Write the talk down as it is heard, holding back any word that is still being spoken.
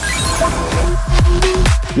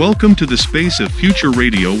Welcome to the space of future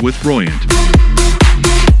radio with Royant.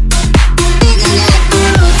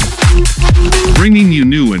 Bringing you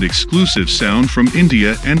new and exclusive sound from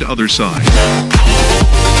India and other side.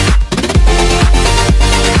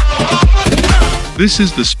 This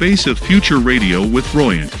is the space of future radio with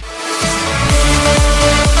Royant.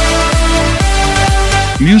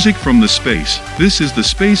 Music from the space. This is the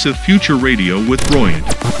space of future radio with Royant.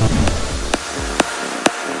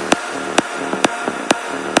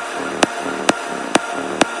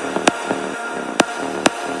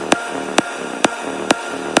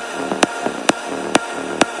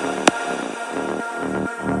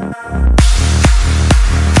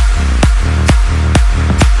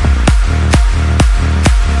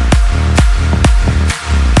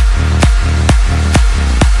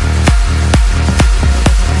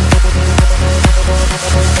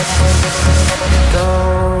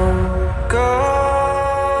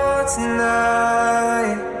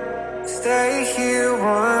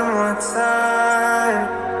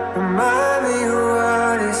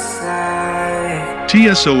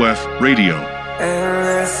 TSOF Radio. And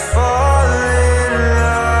let's fall in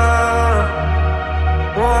love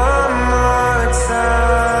one more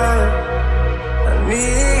time. I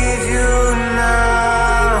need you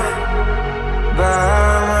now by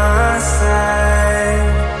my side.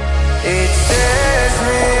 It tears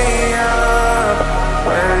me up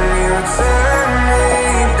when you turn me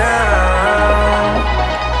down.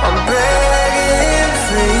 I'm begging,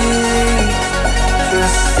 please,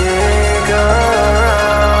 just stick around.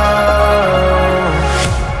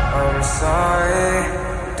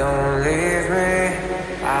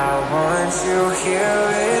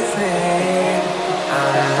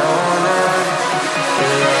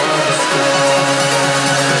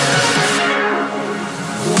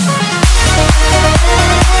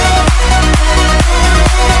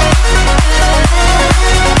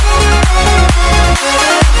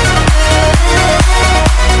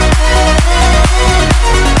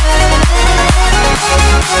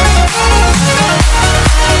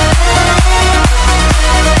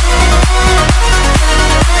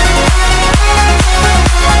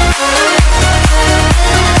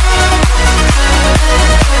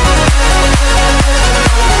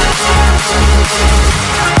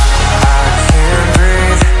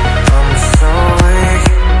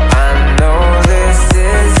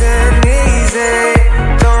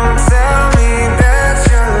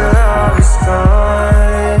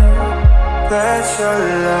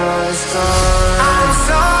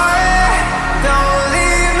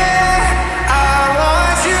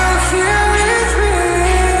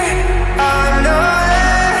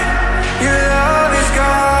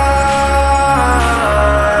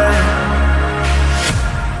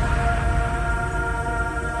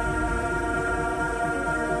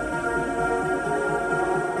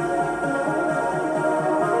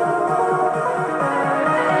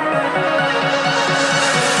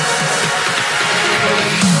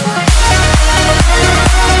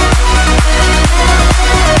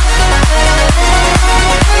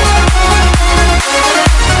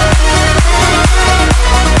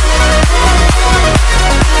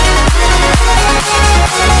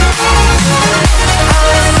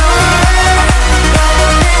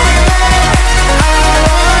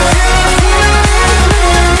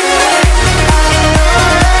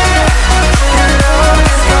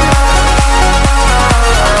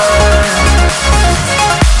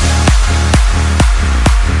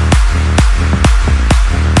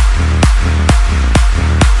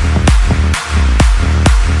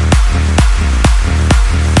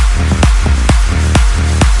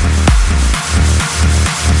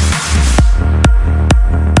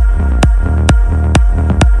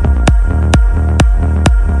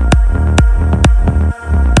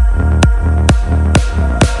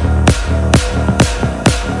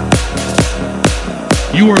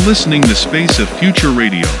 You are listening to Space of Future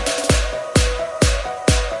Radio.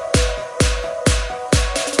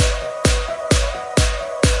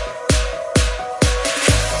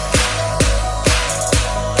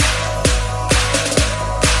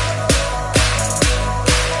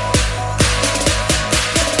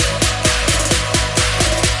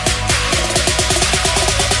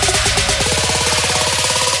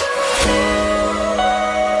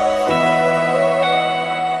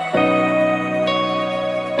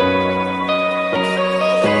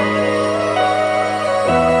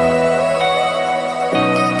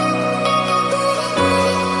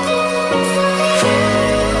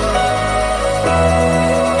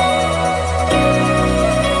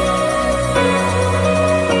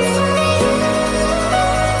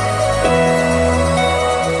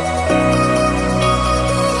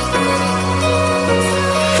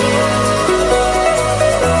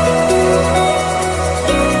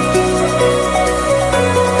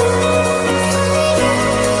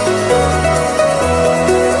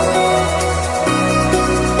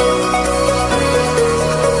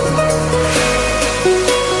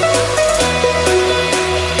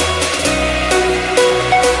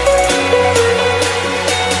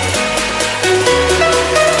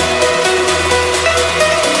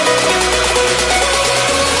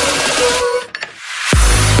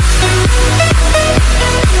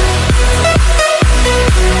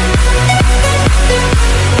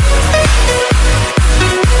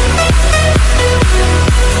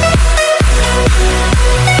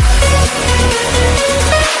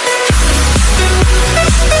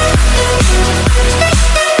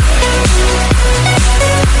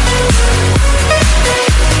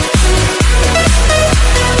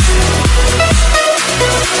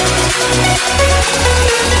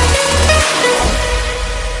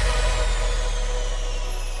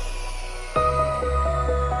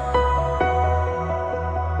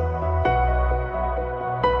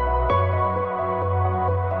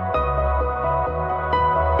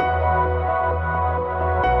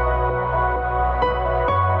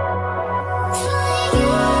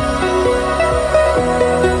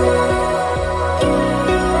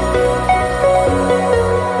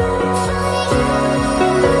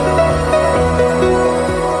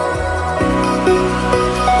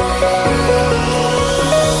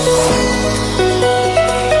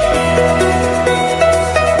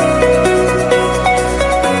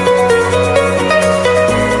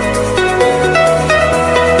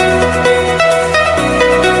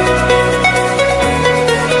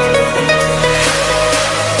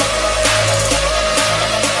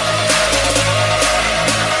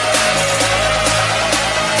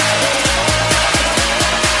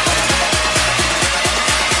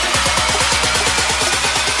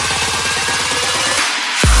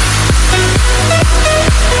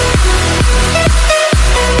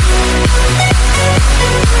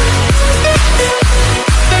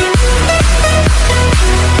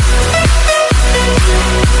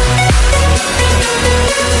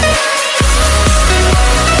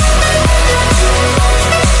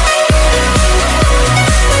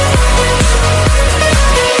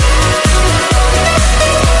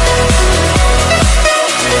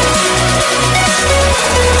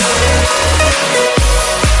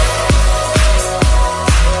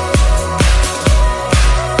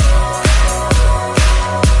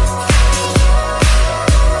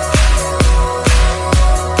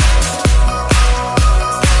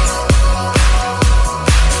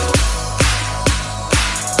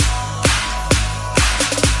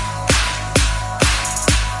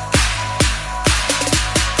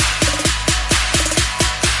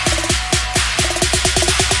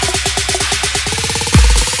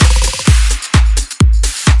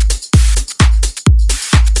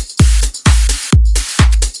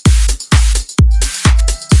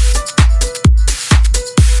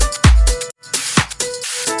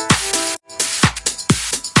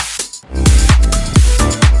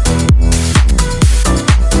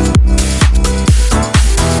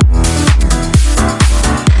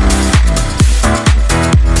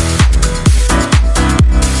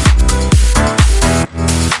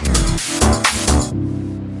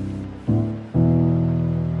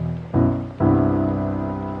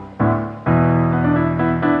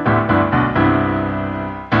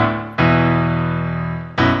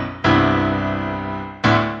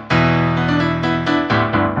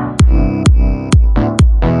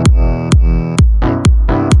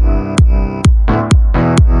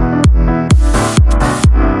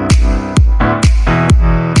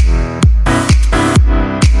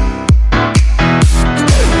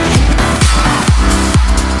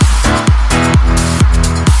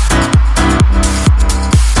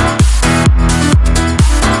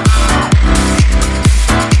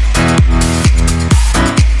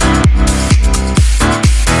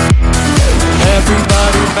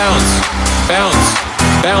 bounce,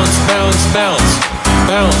 bounce, bounce, bounce,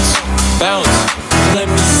 bounce, bounce. Let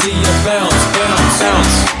me see you bounce, bounce,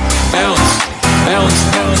 bounce, bounce, bounce,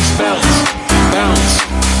 bounce, bounce, bounce,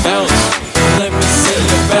 bounce. Let me see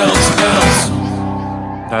you bounce, bounce.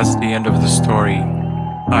 That's the end of the story.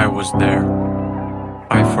 I was there.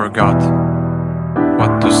 I forgot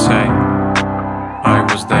what to say. I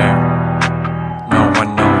was there. No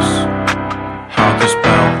one knows how to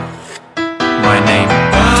spell my name.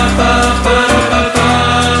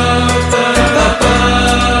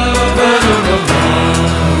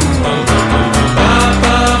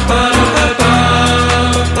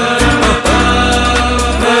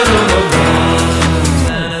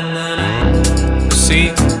 See,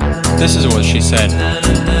 this is what she said.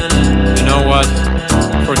 You know what?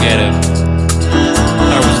 Forget it.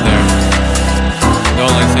 I was there. The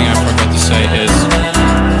only thing I forgot to say is,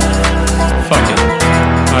 fuck it.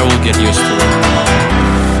 I will get used to it.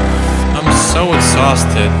 I'm so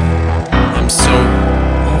exhausted. I'm so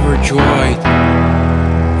overjoyed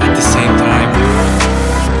at the same time.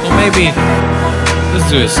 Well, maybe let's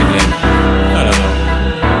do this again. I don't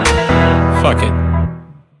know. Fuck it.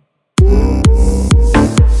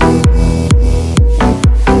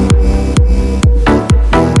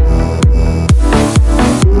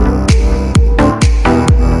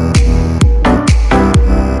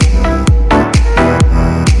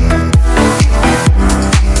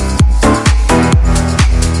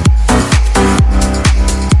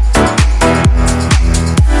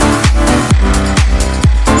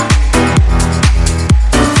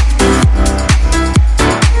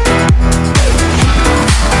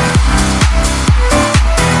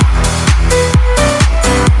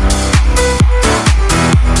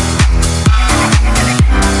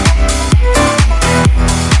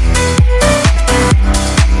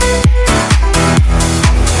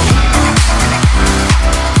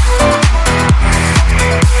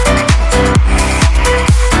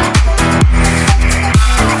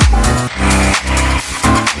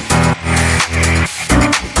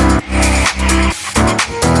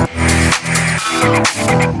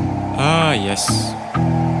 Yes,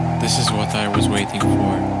 this is what I was waiting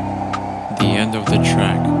for. The end of the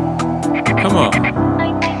track. Come on.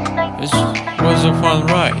 This was a fun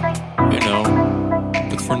ride, you know.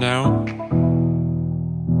 But for now,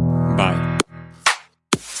 bye.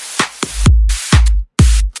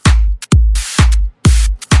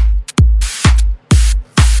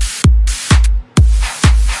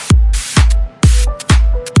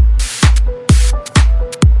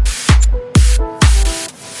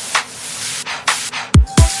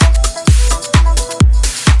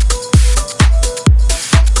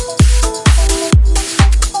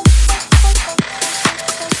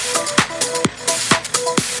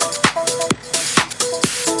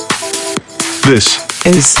 This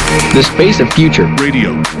is the Space of Future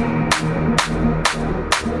Radio.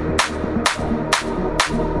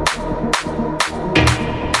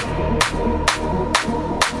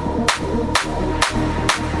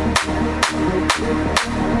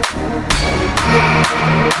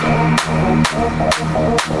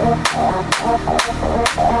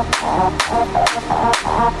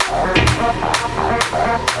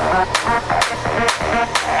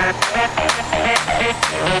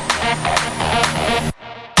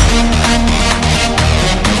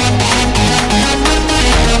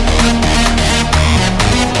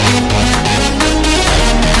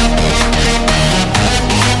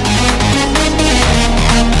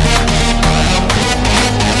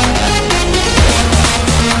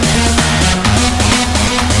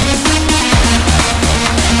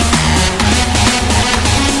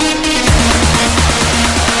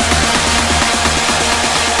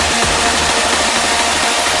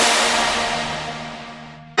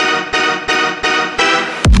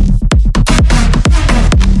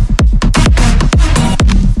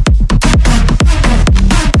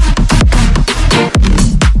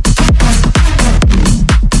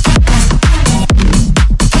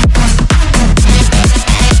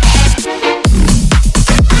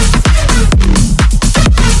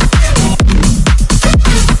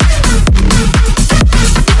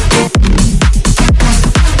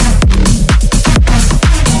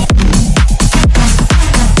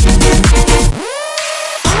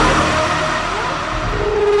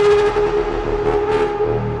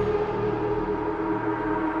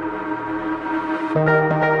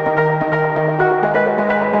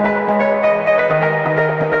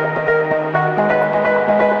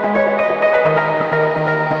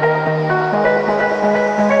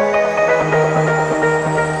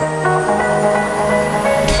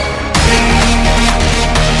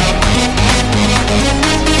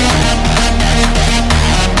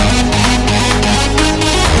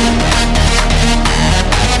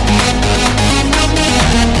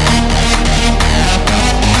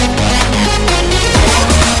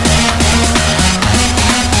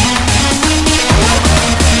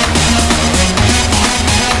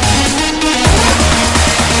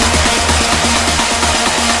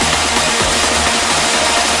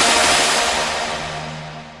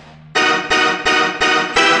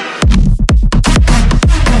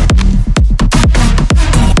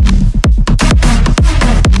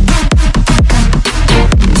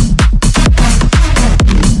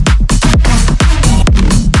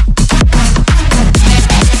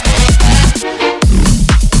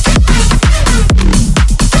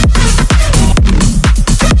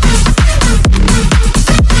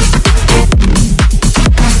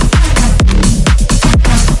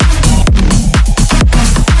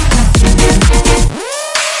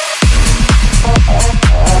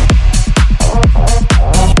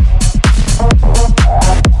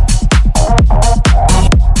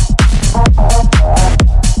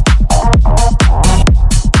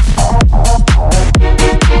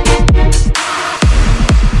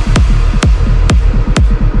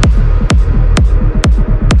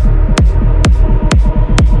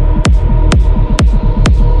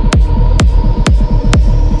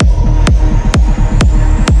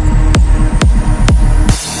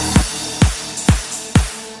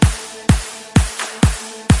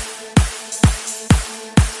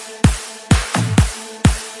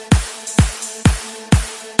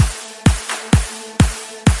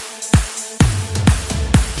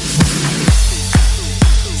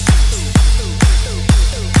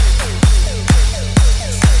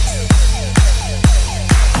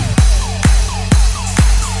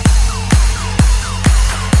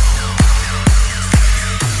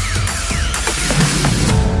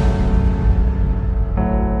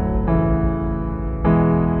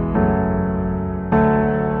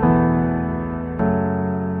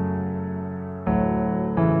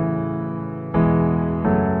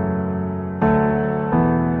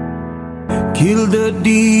 killed the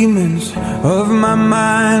demons of my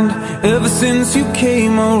mind ever since you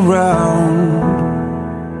came around.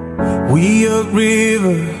 We a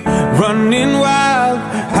river running wild.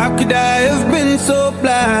 How could I have been so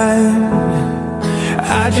blind?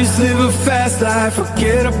 I just live a fast life,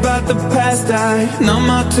 forget about the past. I numb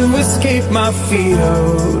out to escape my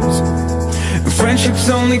fears. Friendships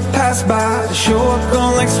only pass by, show up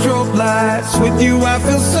on like strobe lights. With you I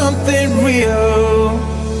feel something real.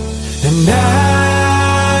 And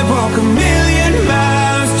I walk a million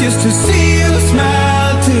miles just to see you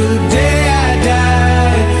smile till the day I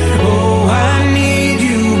die. Oh, I need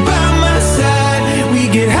you by my side. We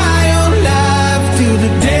get high on life till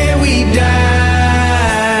the day we die.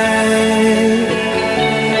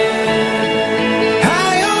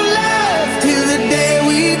 High on life till the day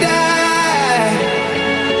we die.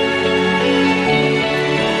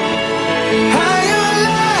 High on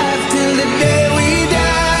life till the day we die.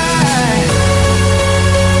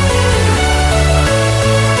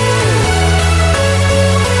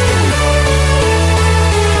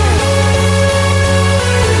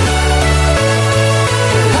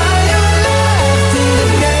 High on life till the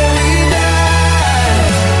day we die.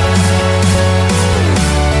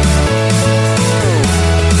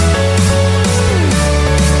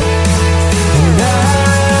 And I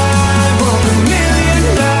walk a million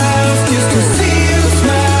miles just to see you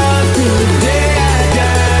smile till the day I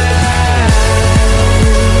die.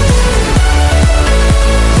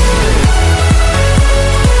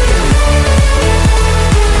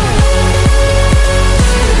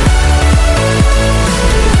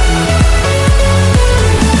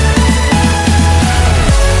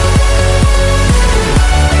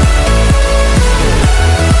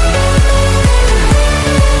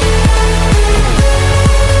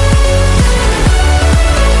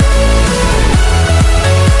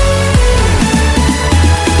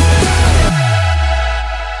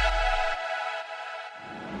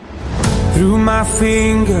 Through my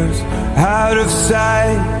fingers, out of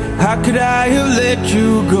sight. How could I have let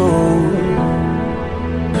you go?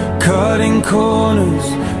 Cutting corners,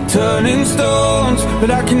 turning stones, but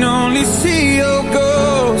I can only see your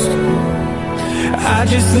ghost. I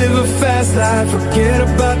just live a fast life, forget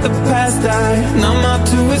about the past. I numb out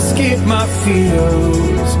to escape my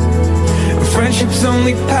fears. Friendships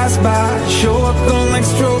only pass by, show up on like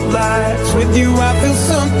strobe lights. With you I feel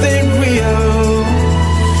something real.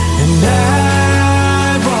 And I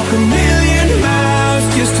walk a million miles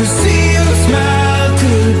just to see you smile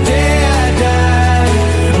till the day I die.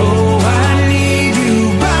 Oh, I need you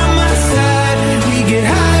by my side. We get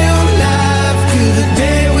high on life till the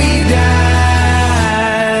day we die.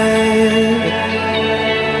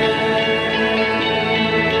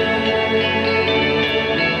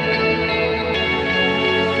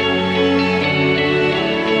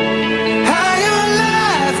 High on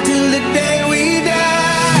life till the day we die.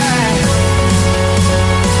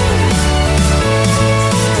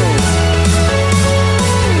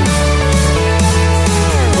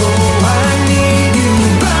 Oh, I need you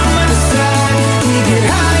by my side. We get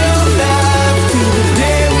high on life till the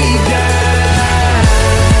day we die.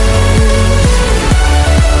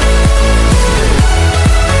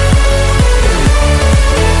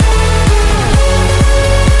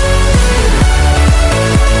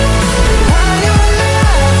 High on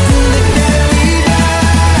life till the day we die.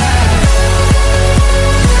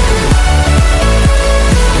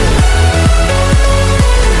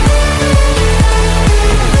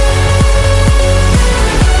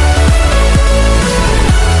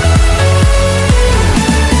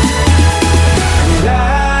 And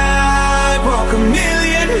I walk a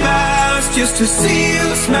million miles just to see you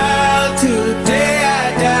smile till the day I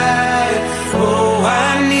die. Oh,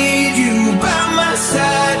 I need you by my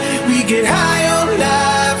side. We get high on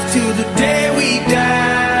life till the day we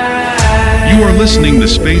die. You are listening the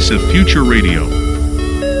Space of Future Radio.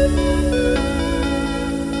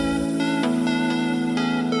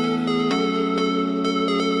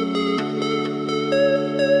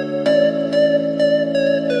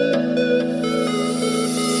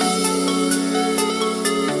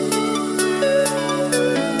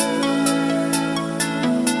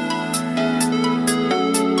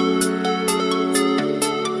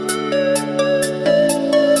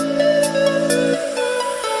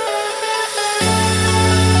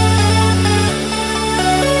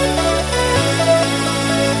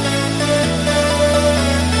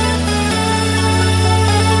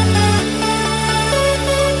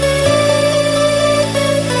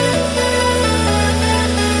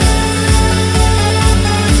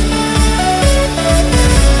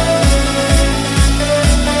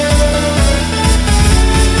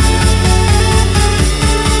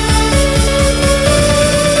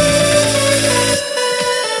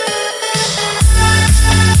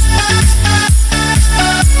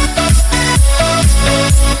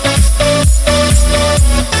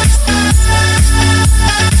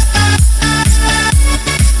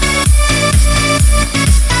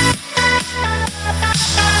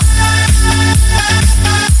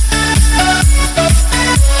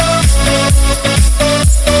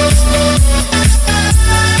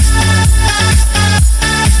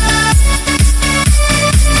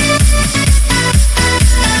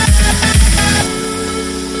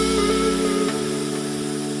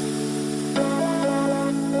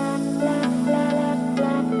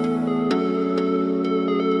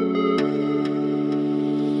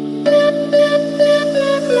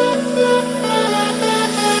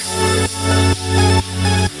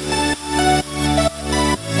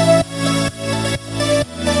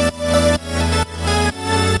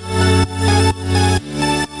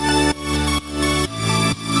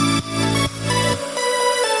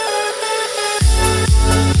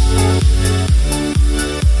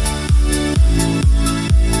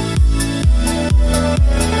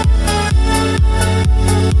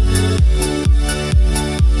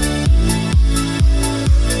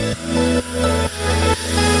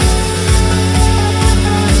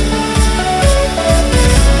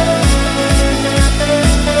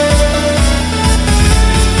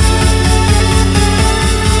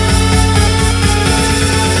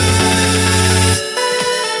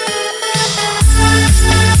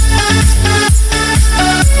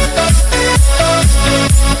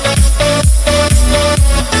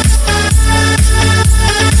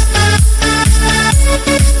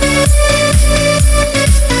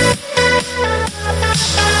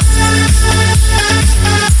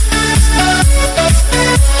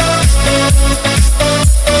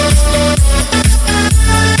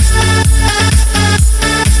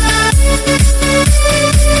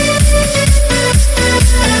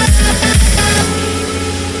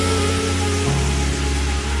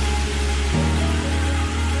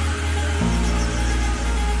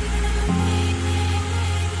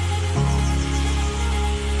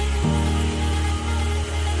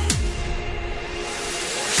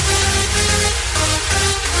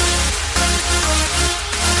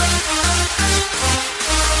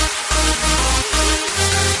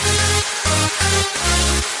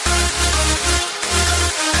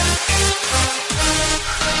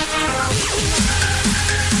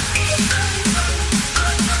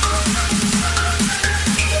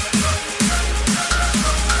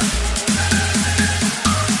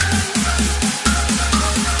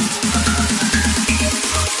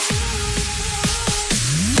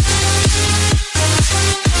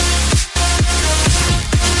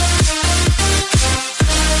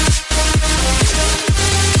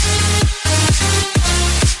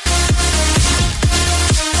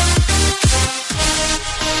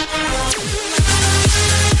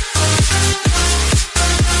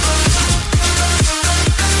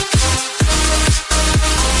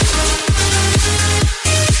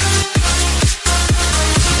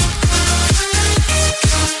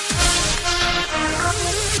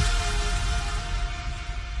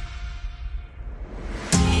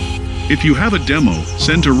 If you have a demo,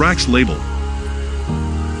 send to Rax Label.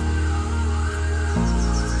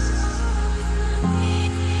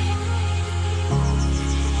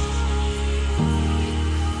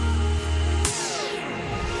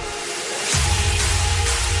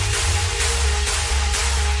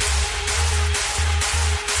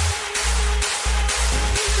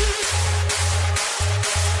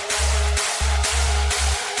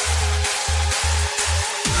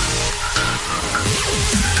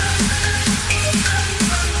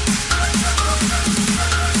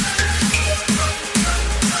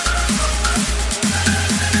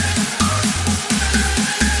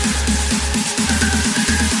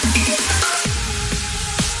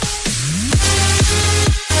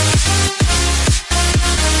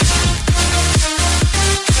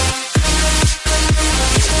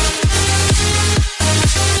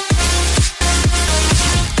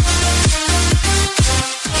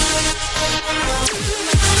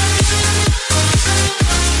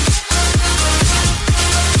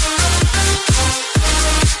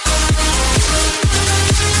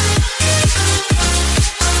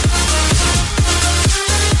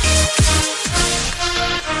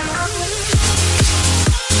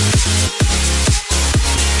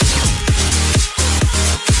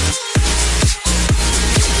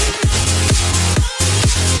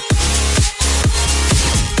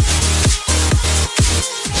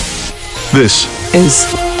 This is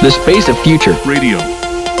the Space of Future Radio.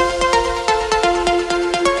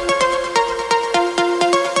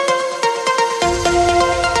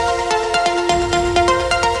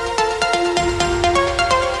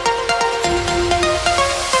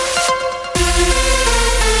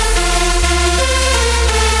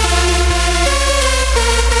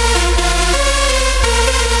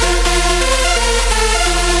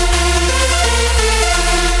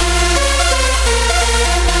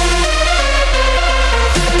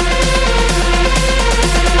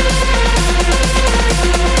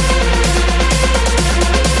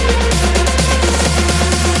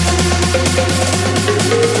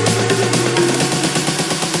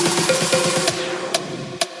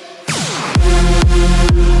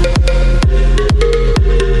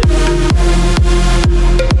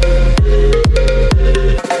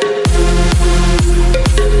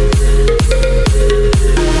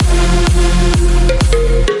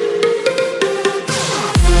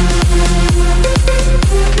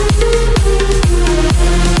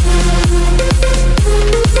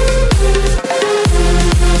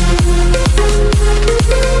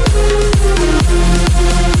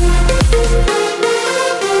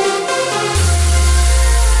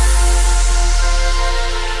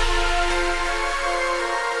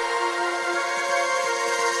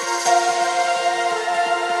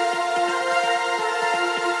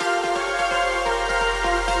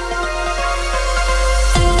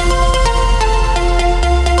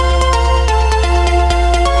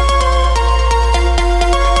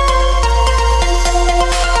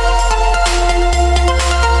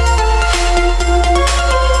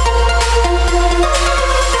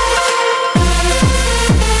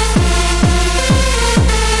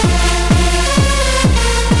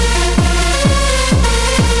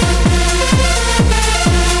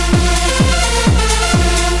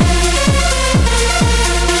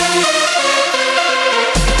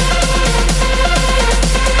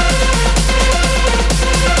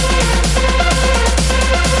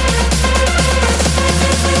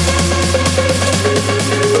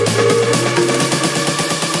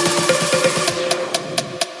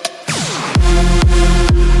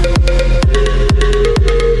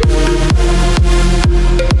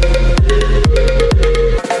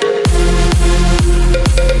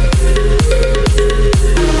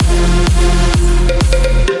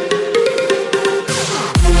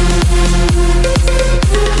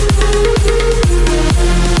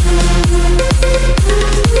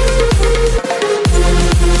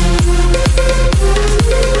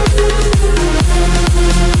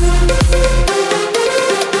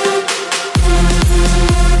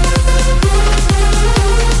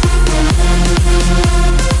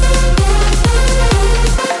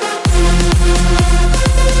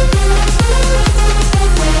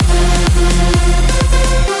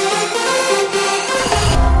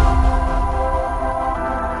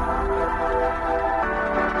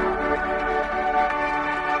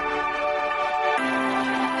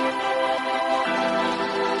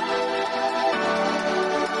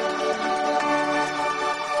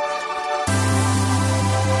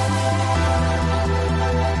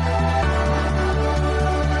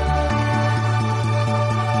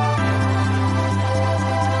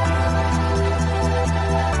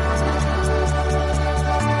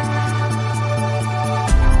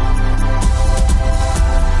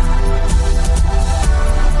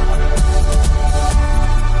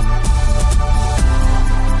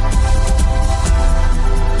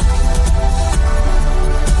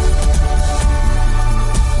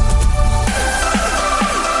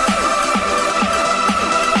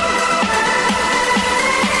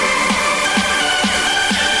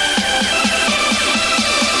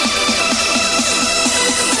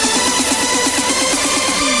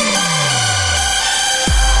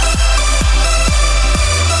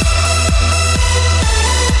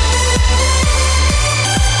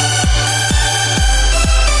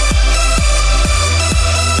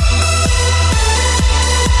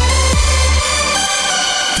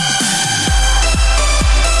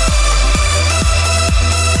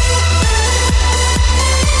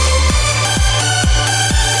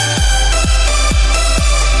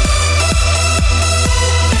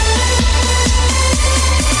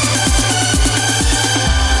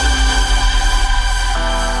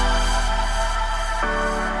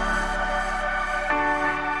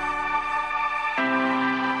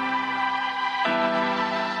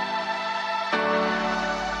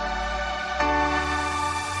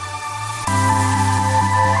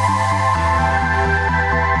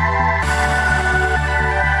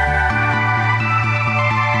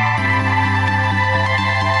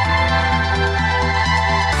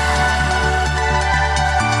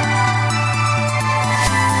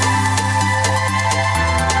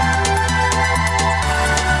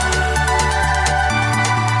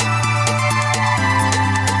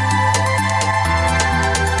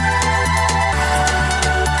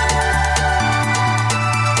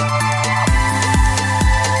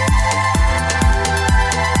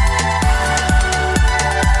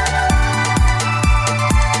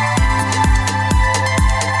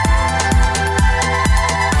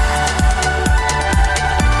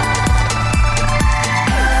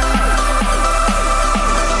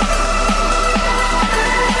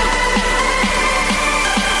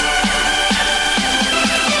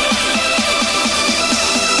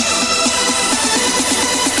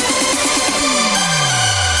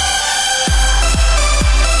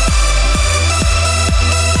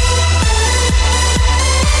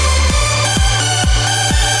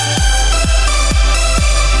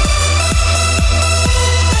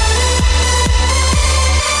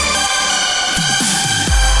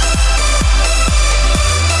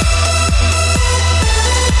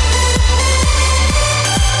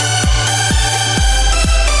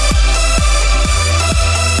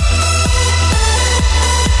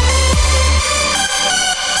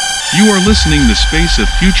 You are listening to Space of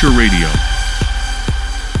Future Radio.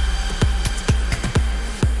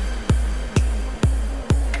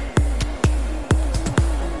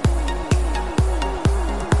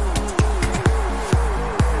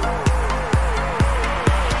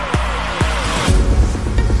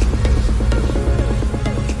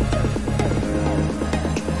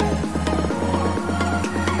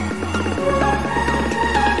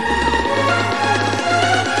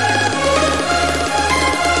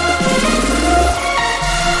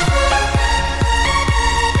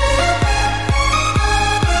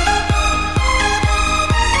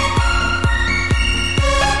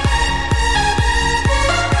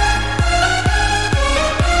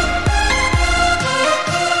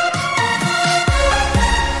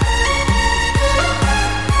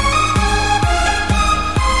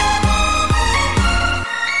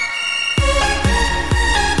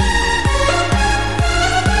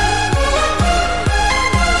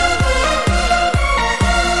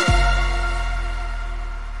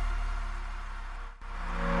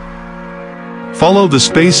 Follow the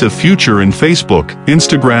Space of Future in Facebook,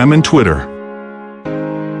 Instagram and Twitter.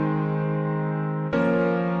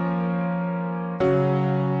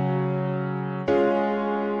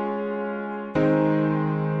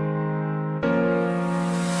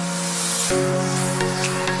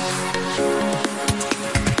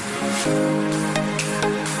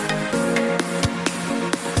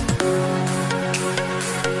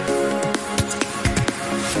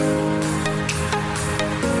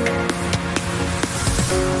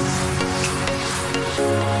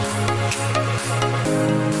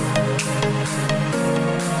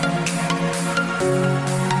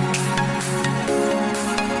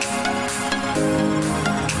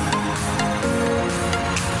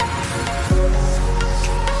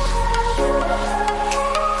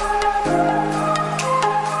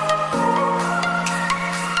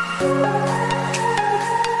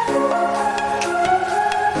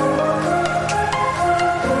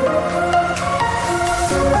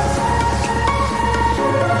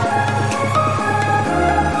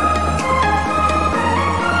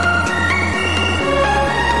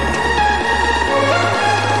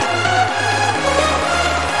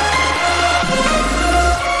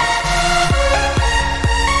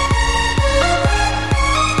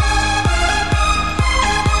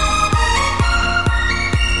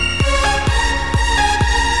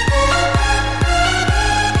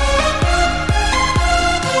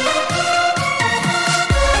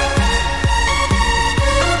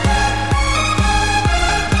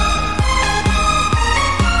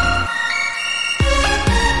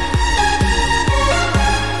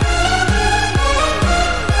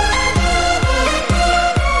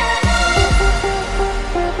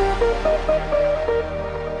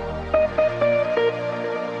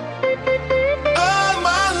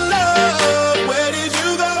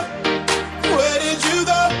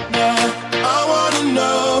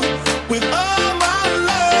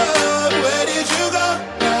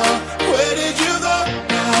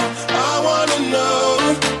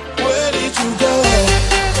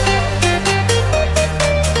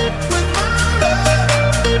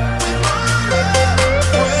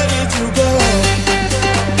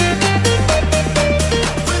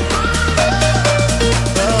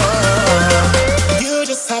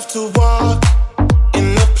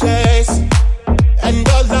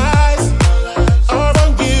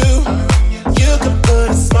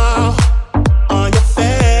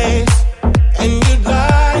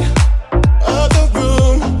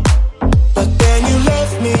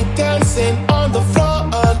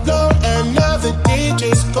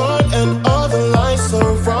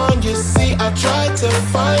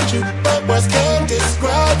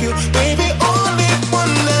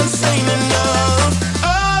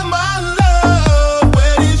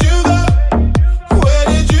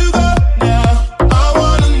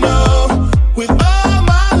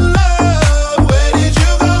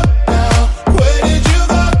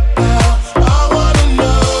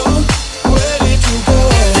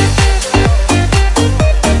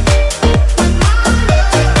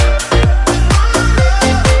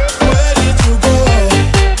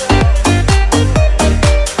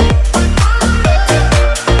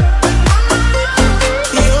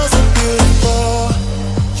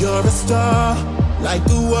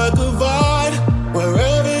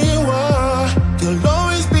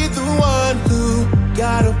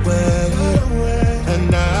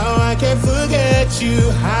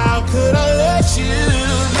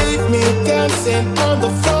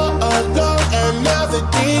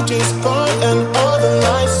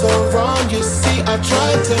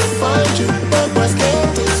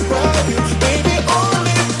 Describe you, baby,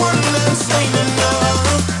 only one that's ain't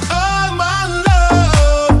enough.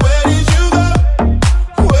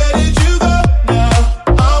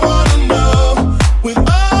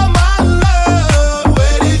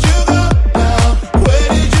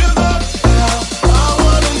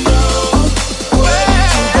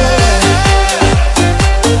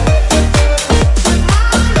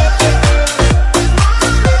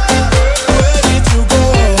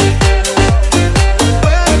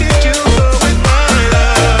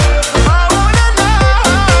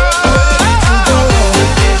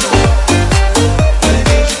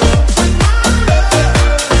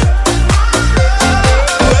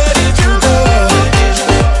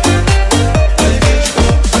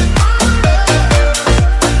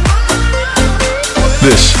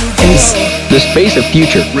 The space of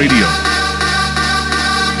future. Radio.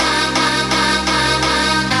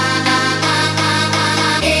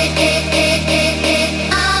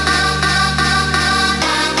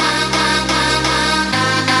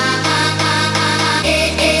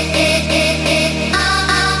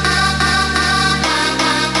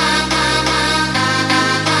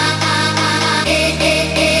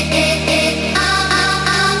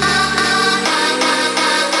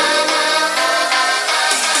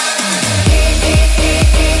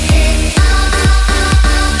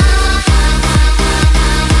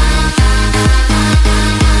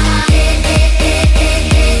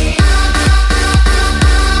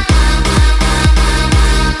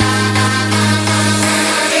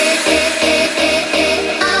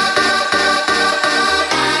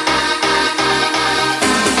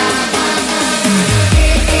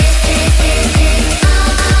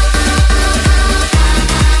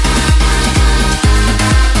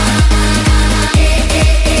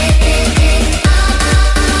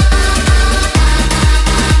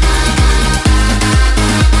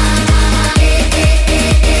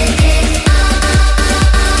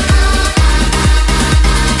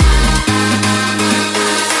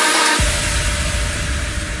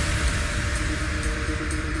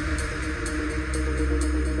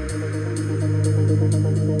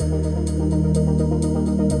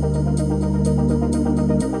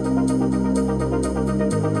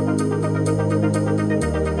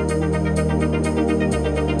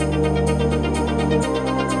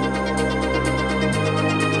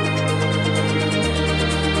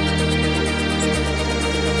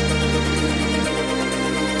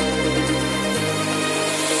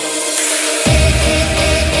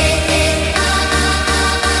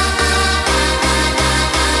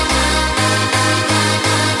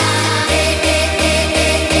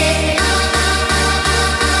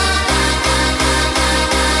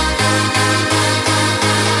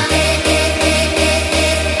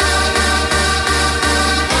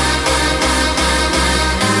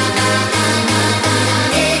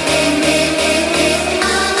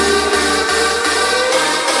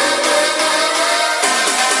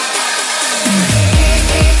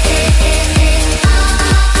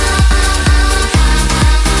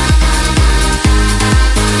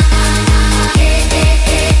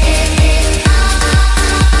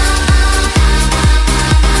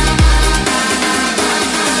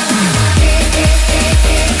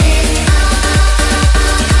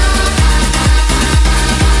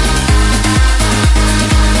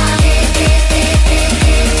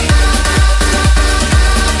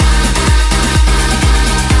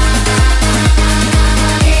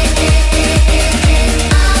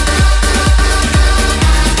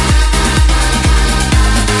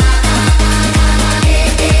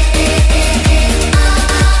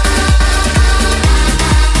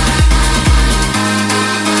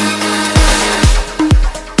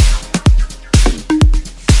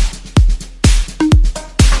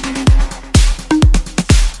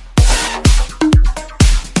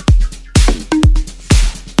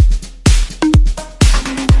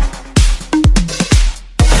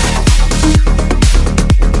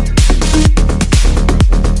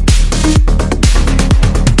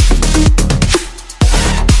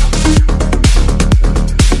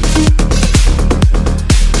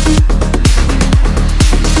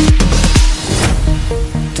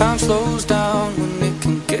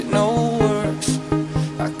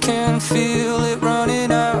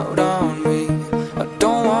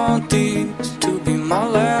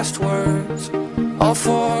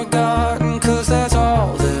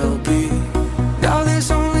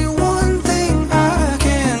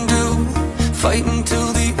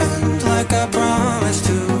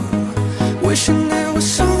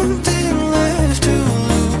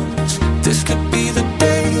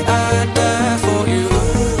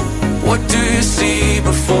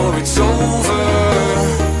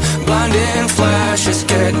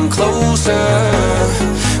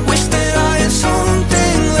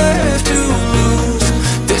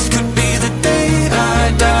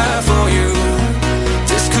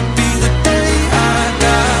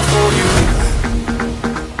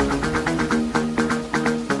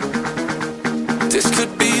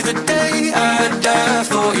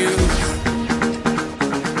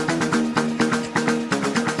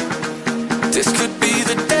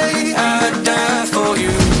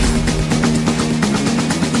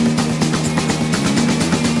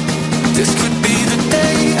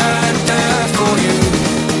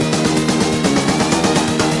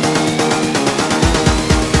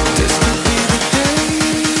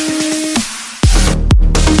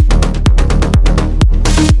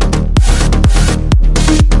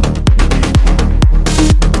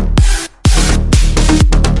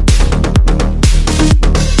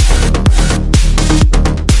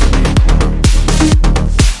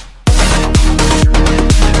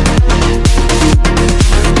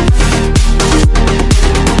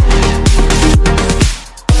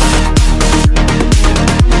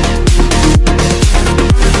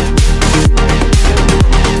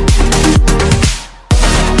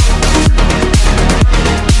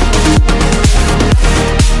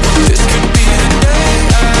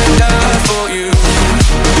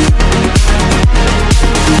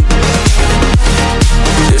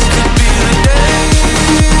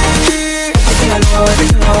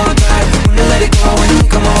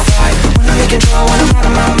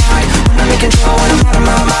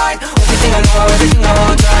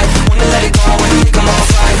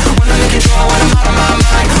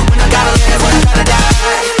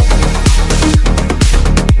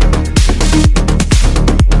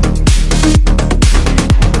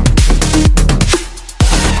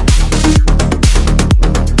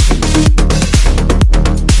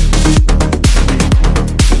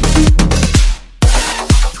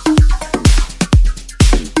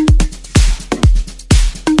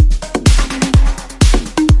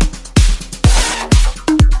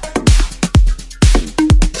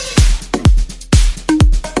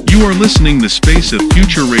 listening the space of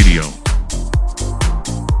future radio.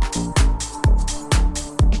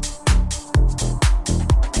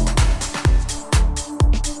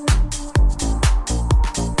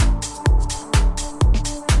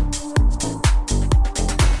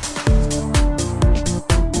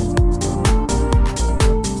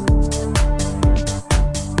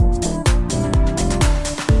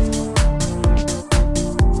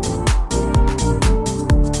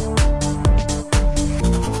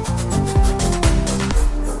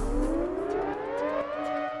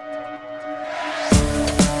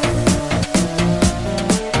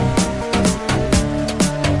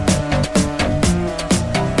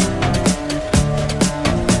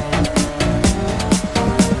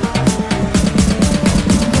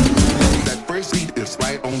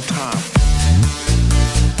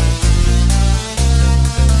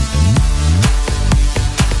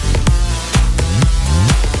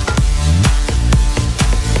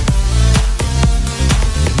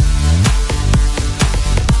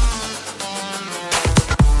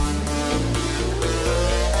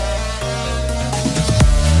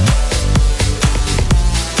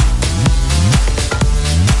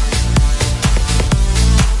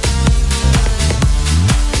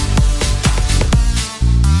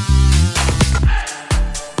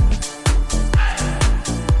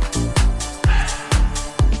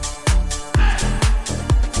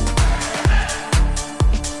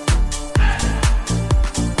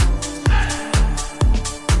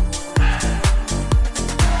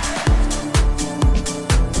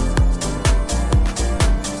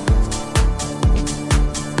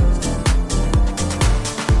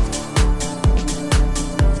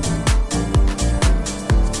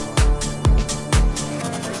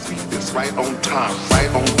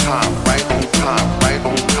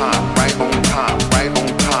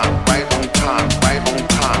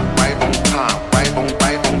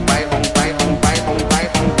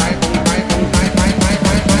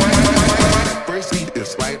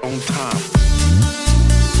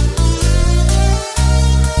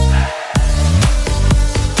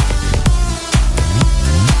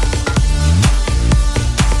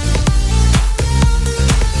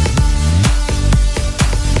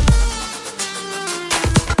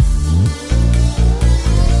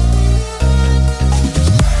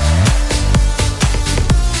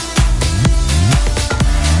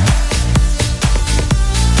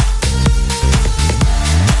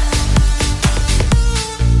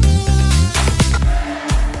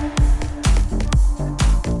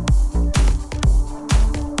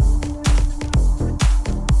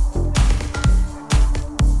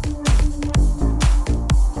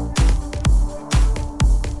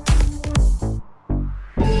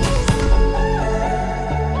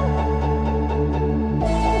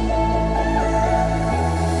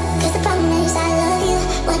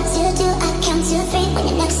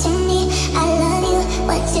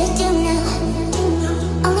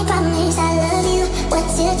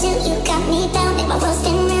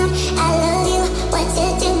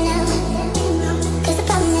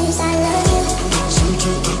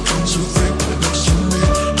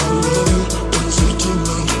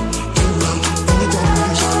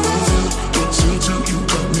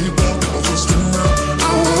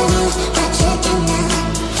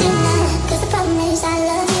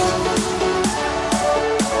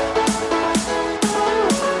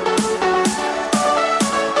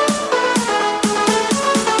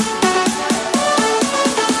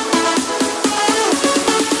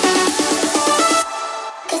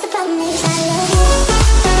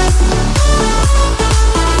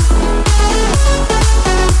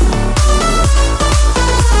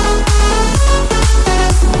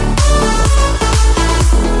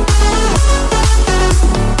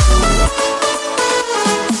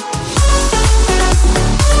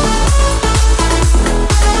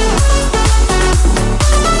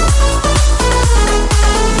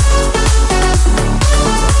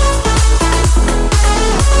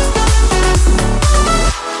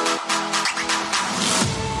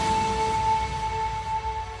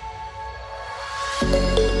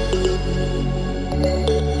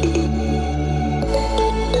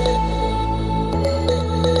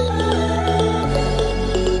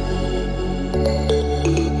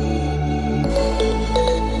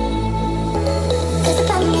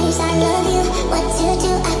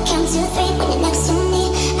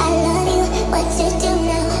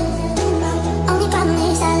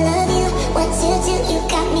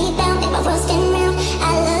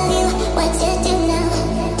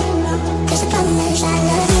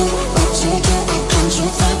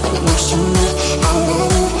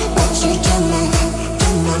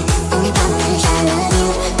 Only problem is I love you.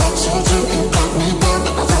 What you do, you got me down.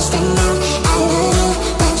 If I was to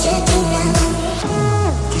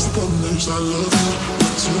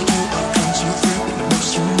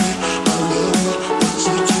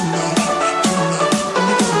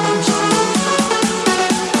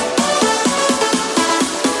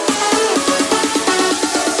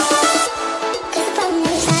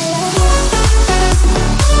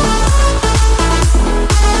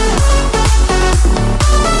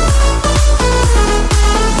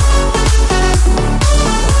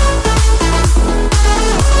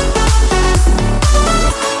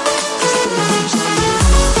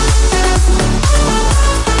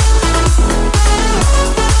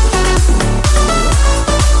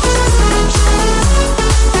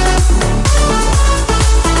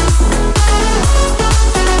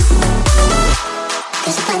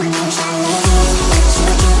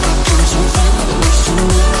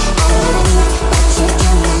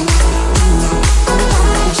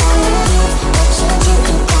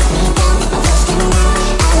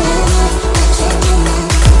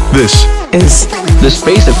This is The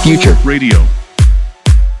space of future. radio.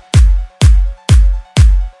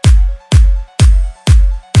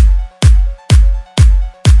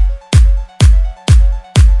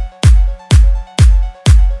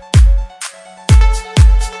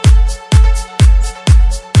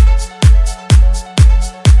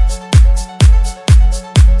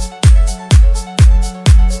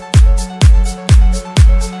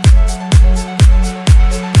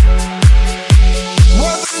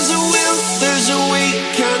 Well, there's a will, there's a way,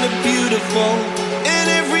 kind of beautiful. And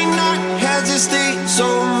every night has its day, so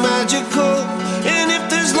magical. And if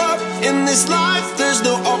there's love in this life, there's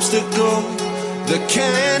no obstacle that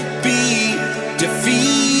can't be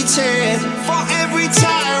defeated. For every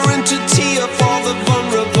tyrant to tear for the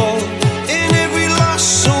vulnerable. In every loss,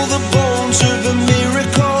 so the bones of a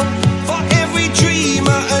miracle. For every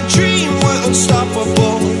dreamer, a dream we're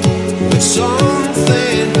unstoppable. With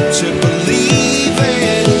something to believe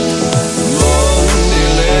in. Monday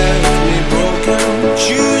left me broken.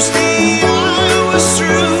 Tuesday I was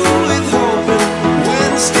through with hoping.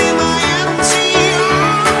 Wednesday my empty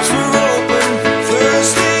arms were open.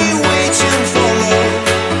 Thursday waiting for love,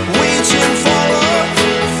 waiting for love.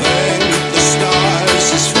 Thank the stars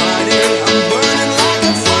it's Friday. I'm burning like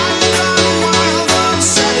a fire gone wild on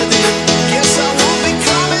Saturday. Guess I won't be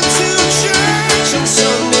coming to church on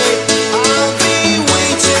Sunday. I'll be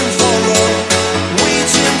waiting for love,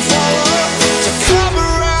 waiting for love to come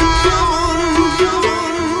around.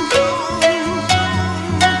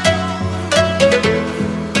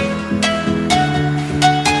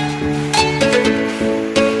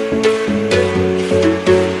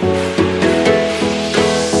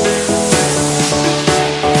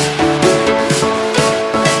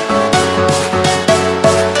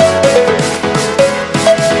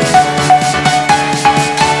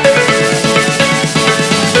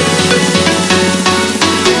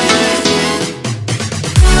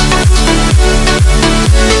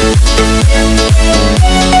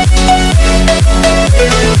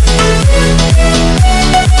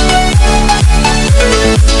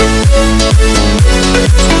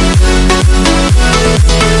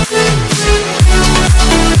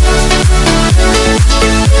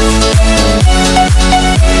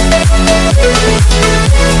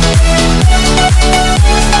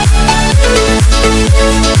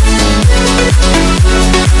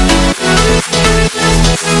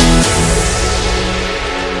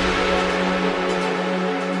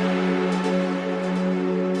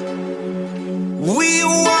 We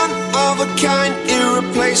are one of a kind,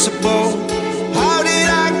 irreplaceable. How did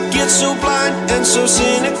I get so blind and so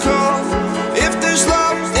cynical? If there's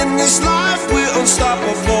love in this life, we're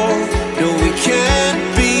unstoppable. No, we can't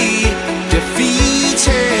be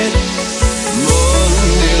defeated.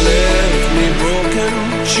 Monday left me broken.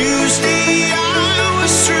 Tuesday I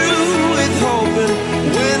was through with hoping.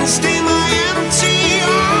 Wednesday my empty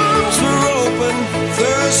arms were open.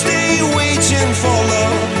 Thursday waiting for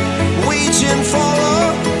love, waiting for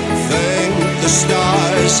love. Thank the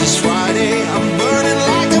stars it's Friday. I'm burning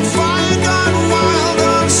like a fire gone wild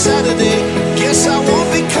on Saturday. Guess I won't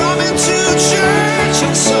be coming to church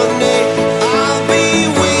on Sunday. I'll be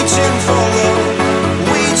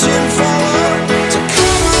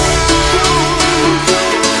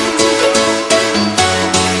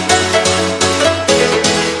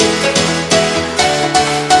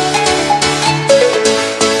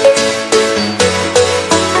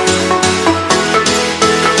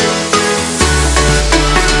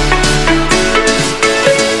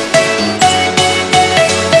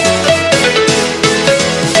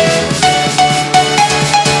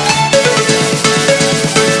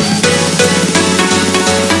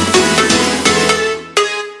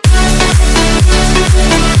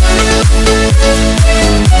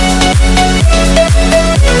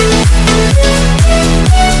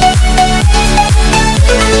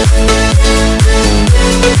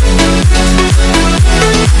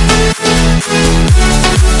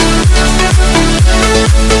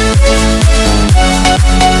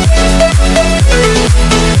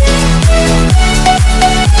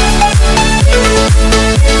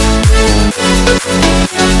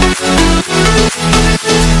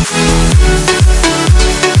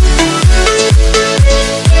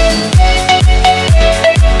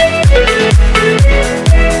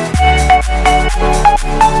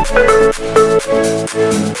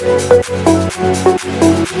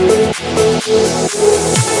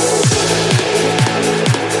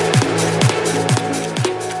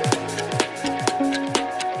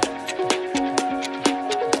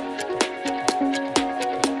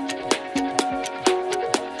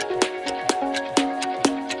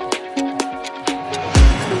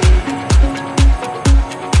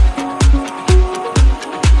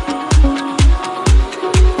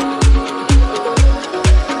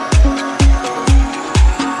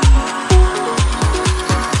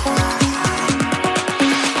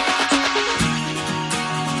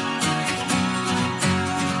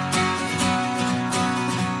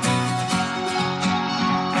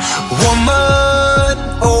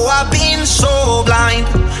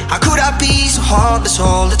How could I be so heartless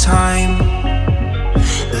all the time?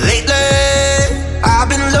 Lately, I've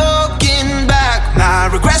been looking back. My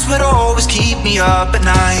regrets would always keep me up at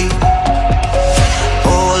night.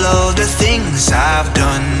 All of the things I've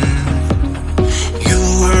done, you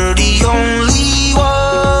were the only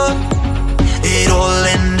one. It all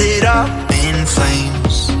ended up in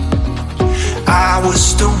flames. I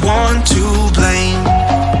was the one to blame.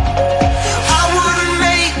 I wouldn't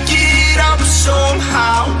make it up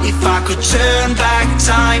somehow if I could turn back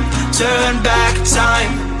time, turn back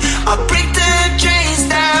time. I'll break the chains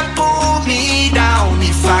that pull me down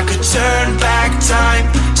if I could turn back time,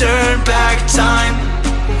 turn back time.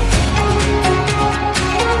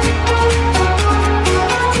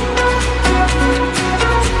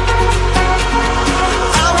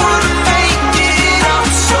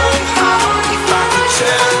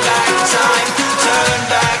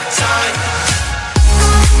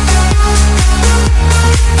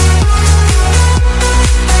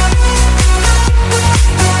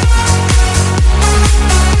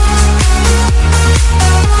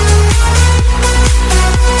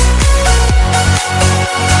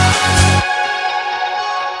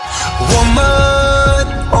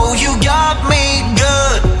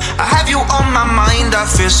 I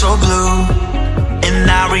feel so blue, and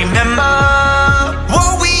I remember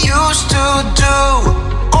what we used to do.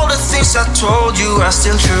 All the things I told you are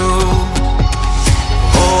still true.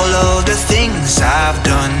 All of the things I've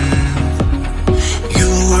done, you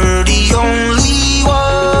were the only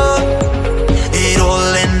one. It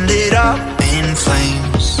all ended up in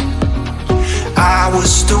flames. I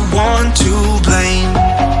was the one to blame.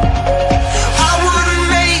 I wouldn't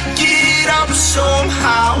make it up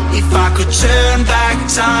somehow if I could turn back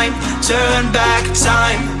time, turn back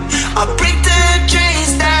time. I'll break the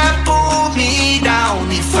chains that pull me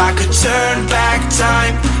down if I could turn back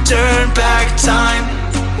time, turn back time.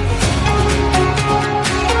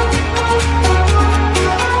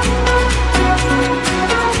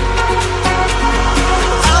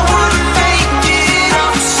 I wouldn't make it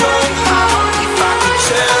up somehow if I could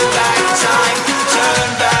turn back time, turn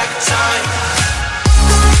back time.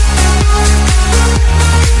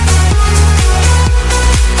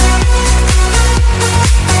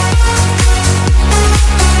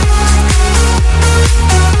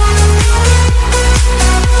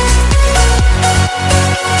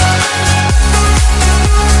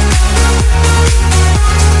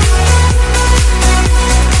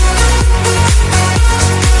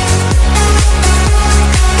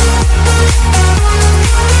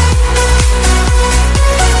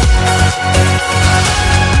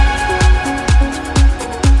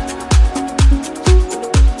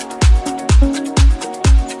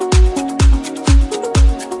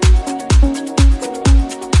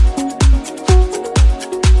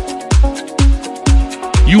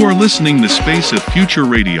 You are listening to Space of Future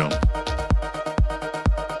Radio.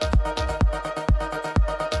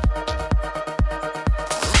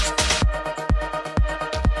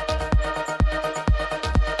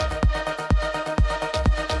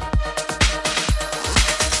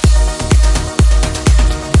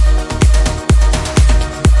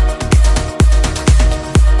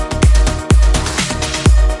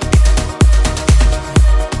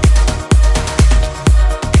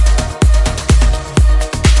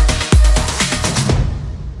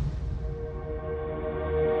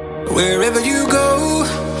 Wherever you go,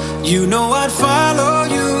 you know I'd follow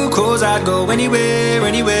you. 'Cause I'd go anywhere,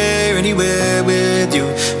 anywhere, anywhere with you.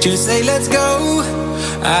 Just say let's go,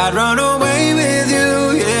 I'd run away with you.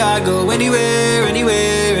 Yeah, I'd go anywhere,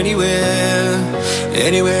 anywhere, anywhere,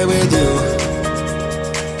 anywhere with you.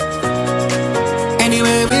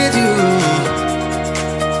 Anywhere with you.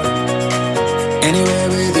 Anywhere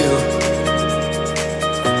with you.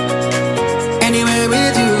 Anywhere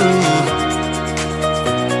with you.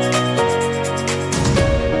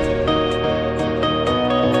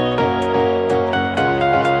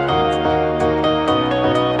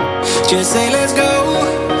 Just say let's go,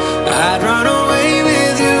 I'd run away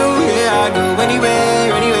with you. Yeah, I'd go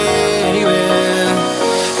anywhere, anywhere, anywhere,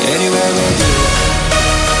 anywhere with you.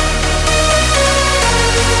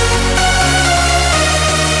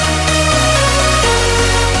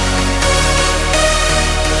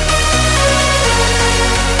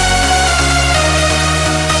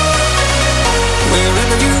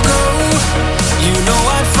 Wherever you go, you know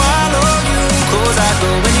I'd follow you. 'Cause I'd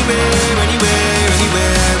go anywhere, anywhere,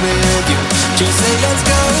 anywhere with you. Just say let's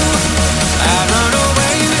go, I'd run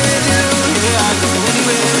away with you. Yeah, I'd go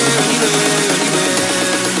anywhere, anywhere, anywhere,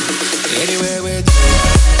 anywhere.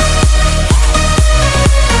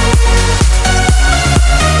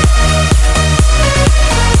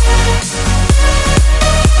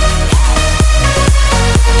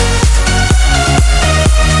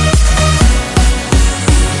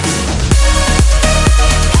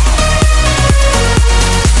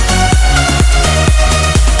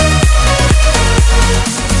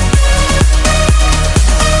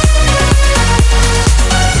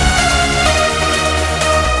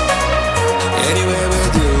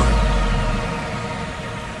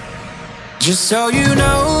 Just so you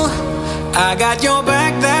know, I got your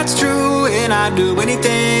back, that's true. And I'd do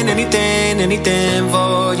anything, anything, anything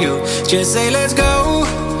for you. Just say let's go,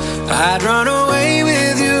 I'd run away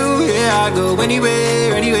with you. Yeah, I'd go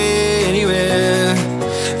anywhere, anywhere, anywhere,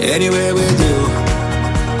 anywhere with you.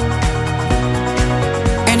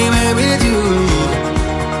 Anywhere with you.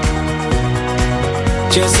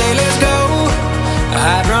 Just say let's go,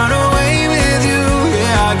 I'd run away with you.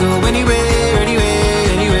 Yeah, I'd go anywhere, anywhere,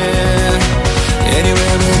 anywhere,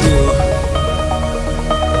 anywhere with you.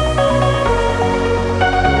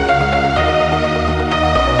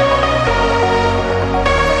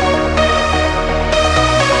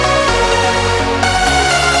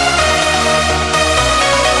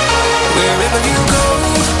 Wherever you go,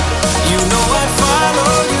 you know I'd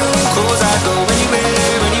follow you. 'Cause I'd go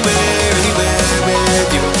anywhere, anywhere, anywhere with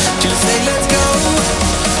you. Just say let's go,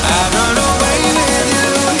 I'd run away with you.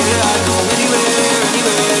 Yeah, I'd go anywhere,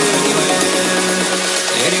 anywhere, anywhere,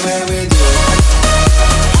 anywhere with you.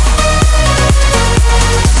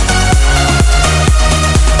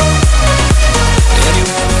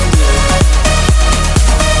 Anywhere with you.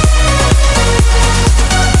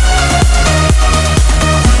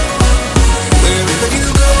 Wherever you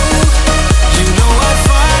go, you know I'd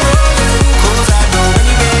follow you. 'Cause I'd go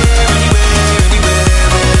anywhere, anywhere, anywhere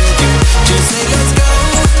with you. Just say let's go,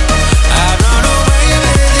 I'd run away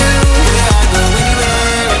with you. Yeah, I'd go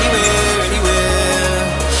anywhere, anywhere, anywhere,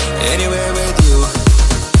 anywhere with you.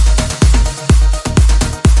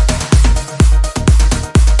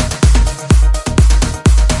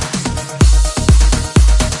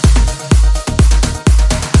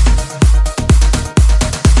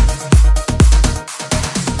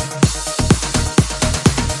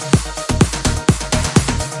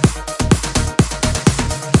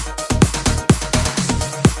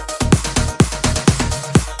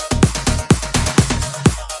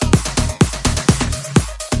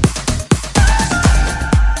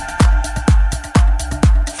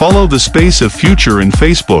 Follow the Space of Future in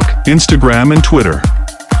Facebook, Instagram and Twitter.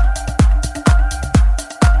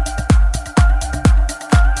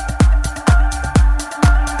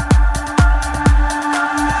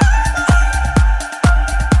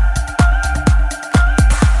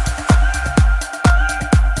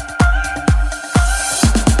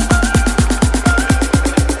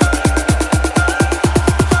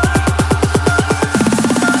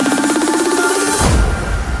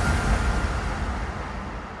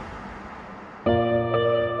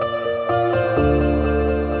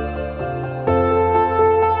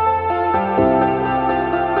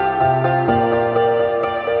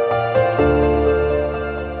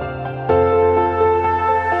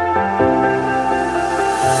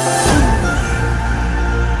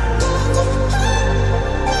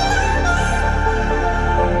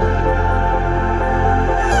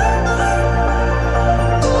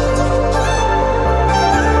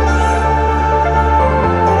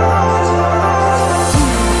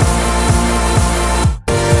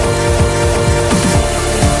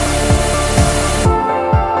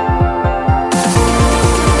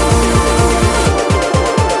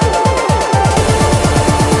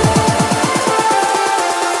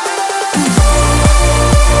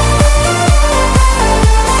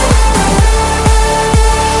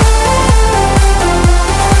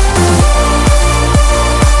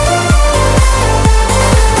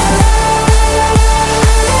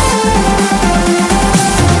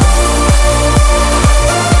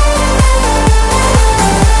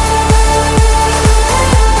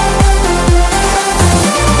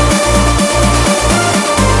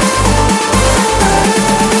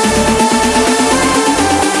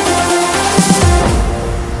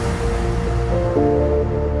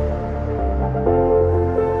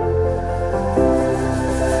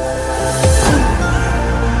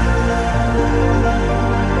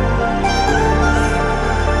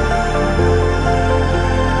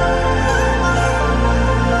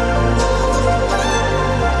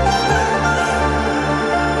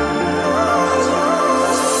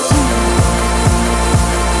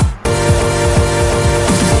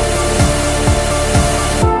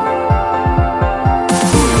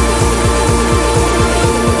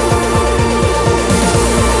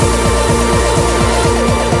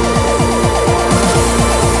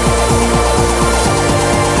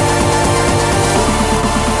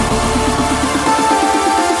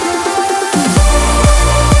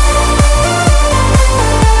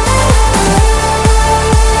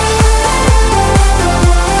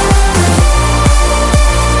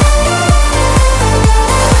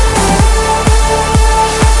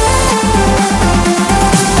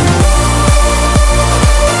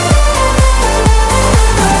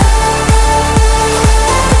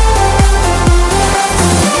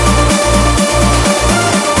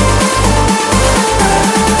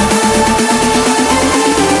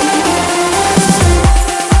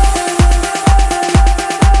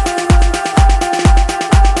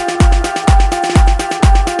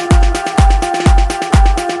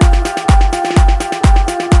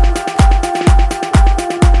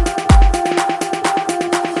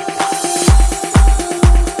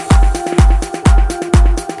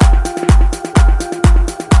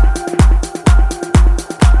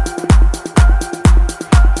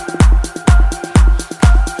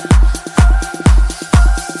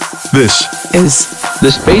 This is the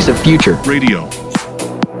space of future radio.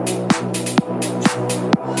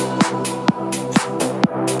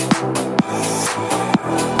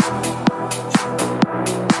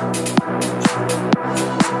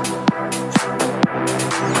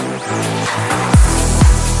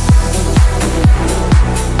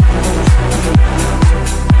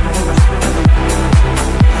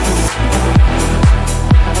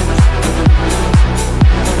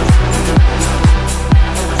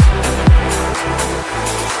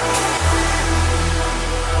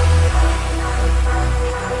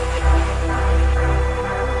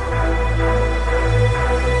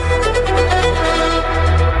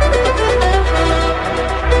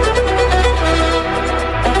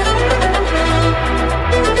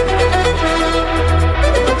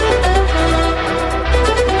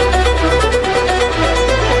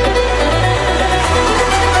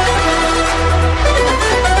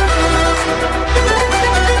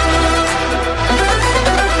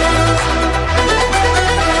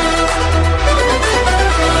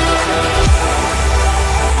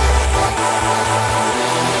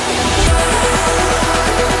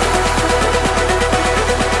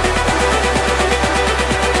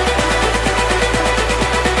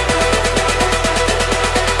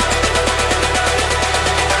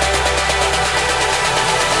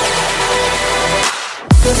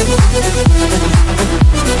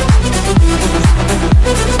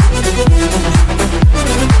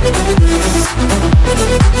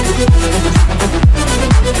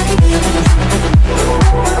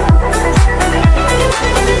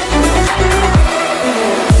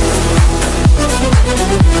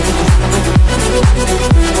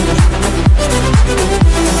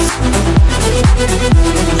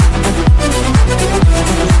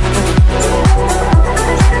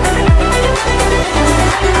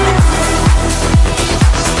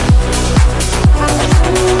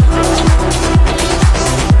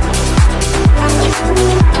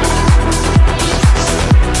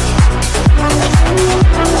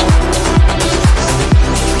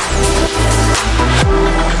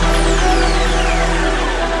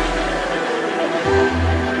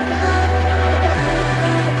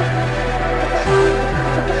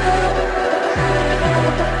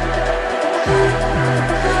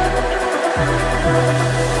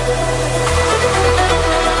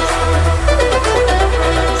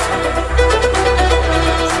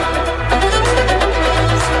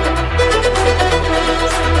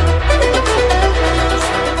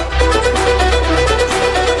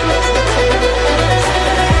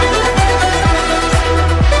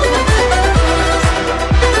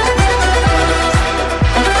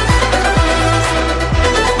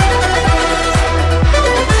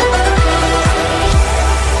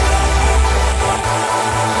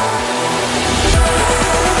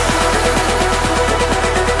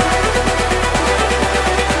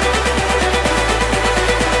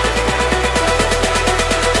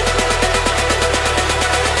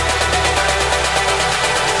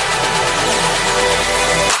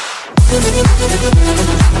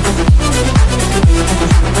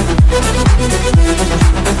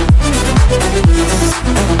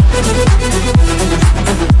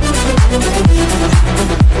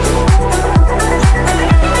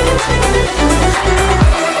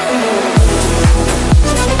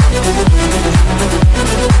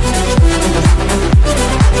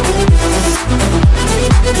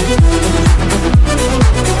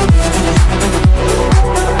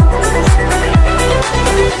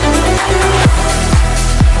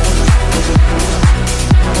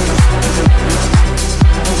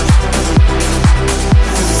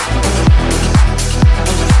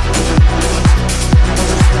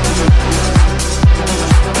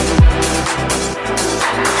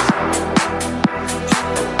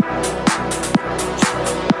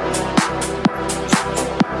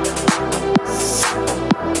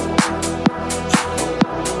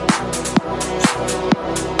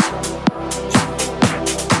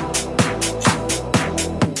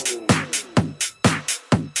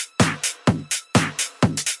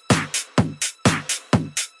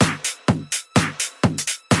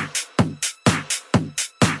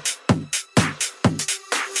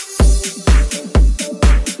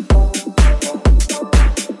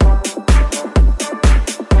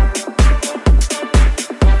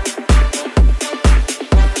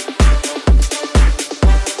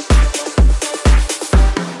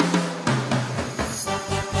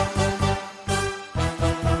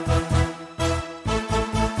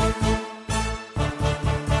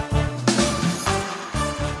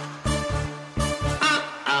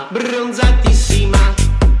 bronzatissima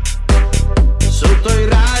sotto i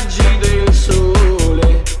raggi del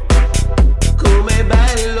sole, come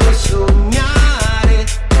bello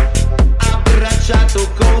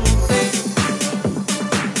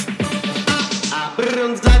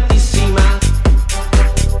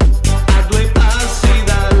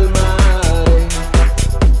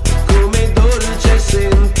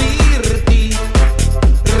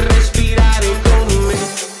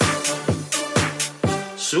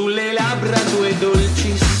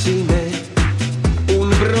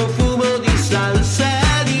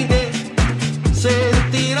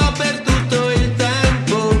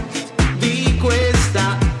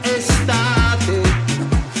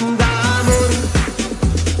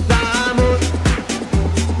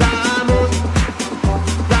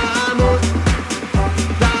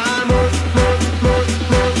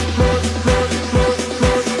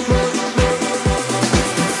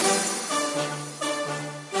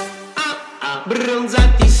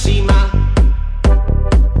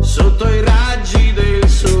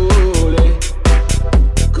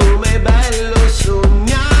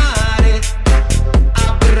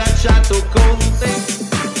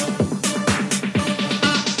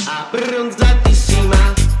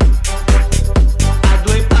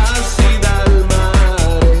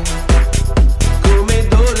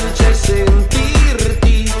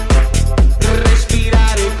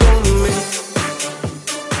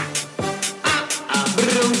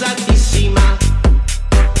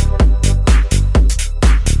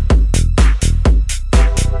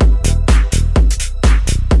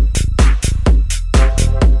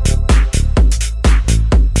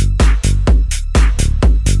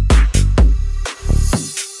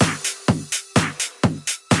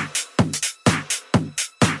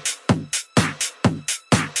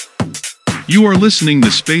You are listening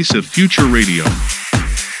the Space of Future Radio.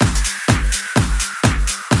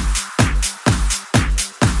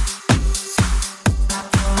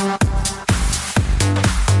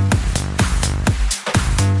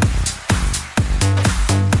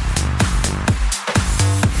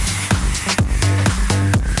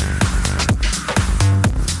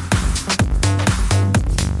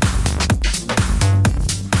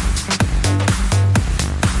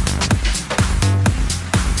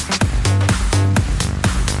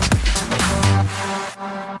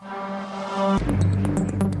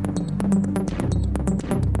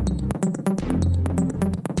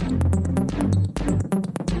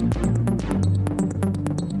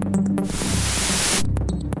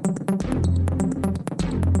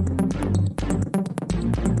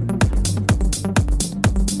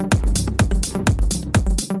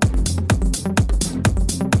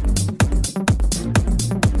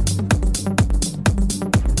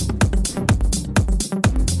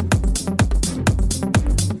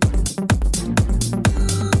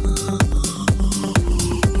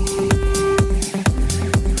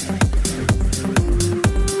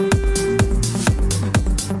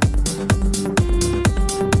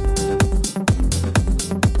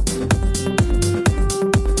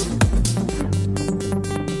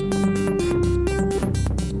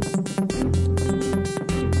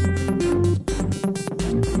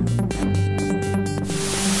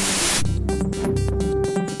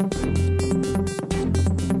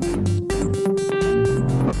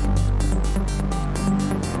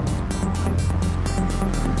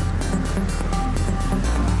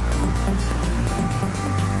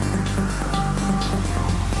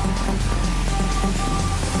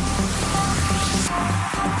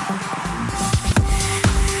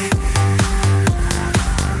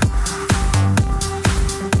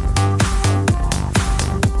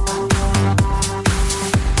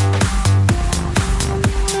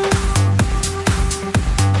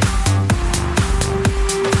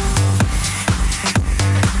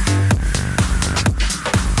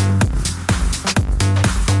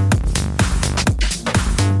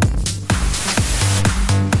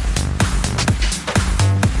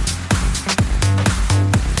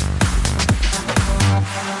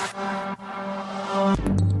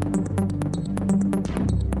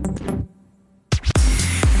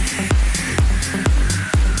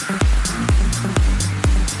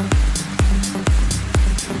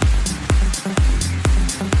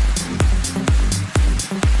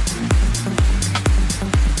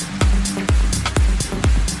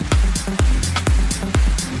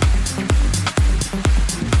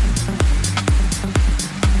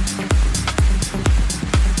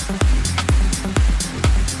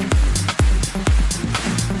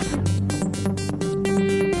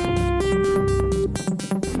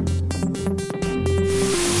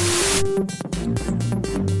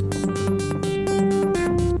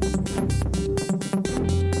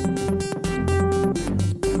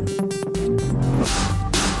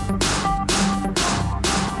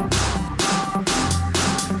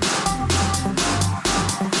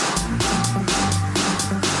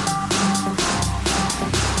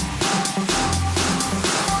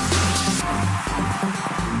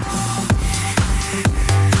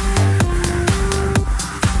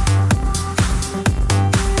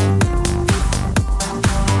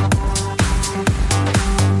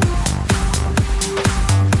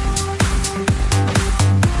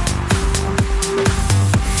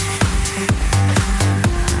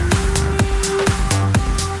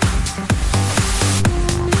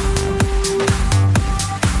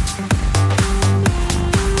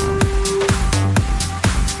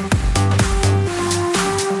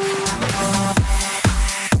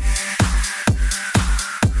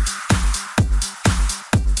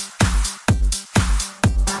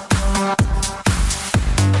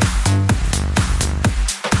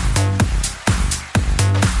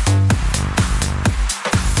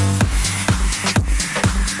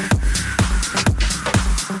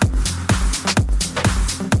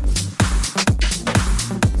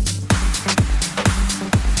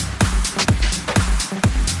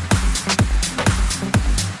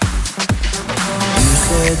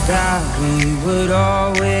 that we would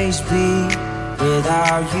always be.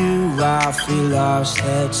 Without you I feel lost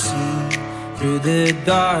at sea. Through the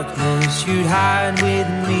darkness you'd hide with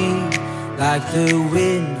me. Like the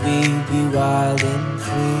wind we'd be wild and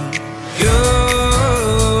free. You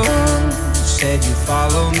said you'd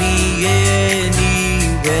follow me anywhere.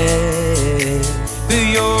 But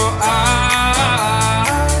your eyes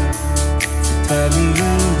tell me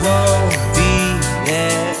you won't be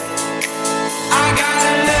there. I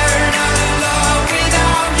gotta learn how to love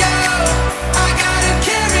without you. I gotta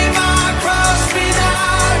carry my cross.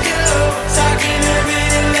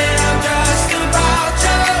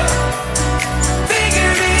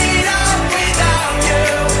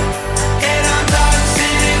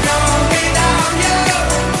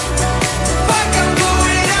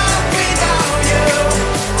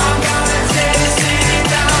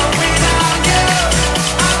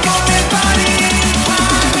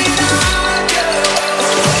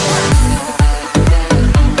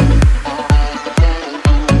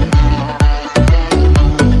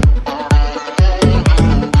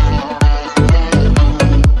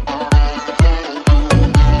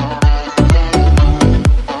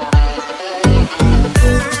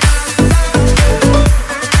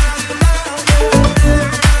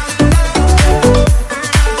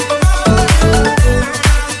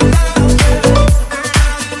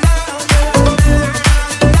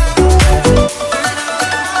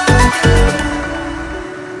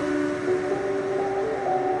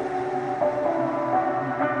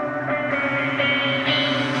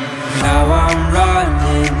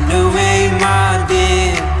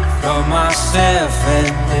 myself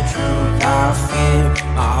and the truth I fear.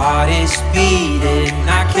 My heart is beating,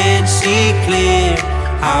 I can't see clear.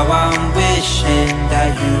 How I'm wishing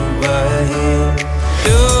that you were here.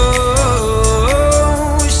 You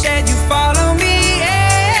said you follow me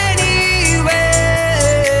anywhere,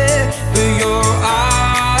 but your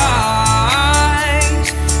eyes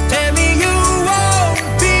tell me you won't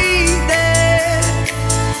be there.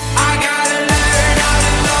 I gotta learn how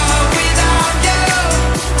to love without you.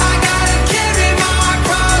 I gotta carry my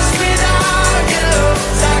cross without you.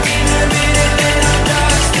 Stuck in a minute and I'm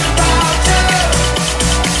just about to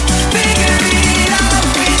figure it out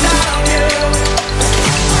without you.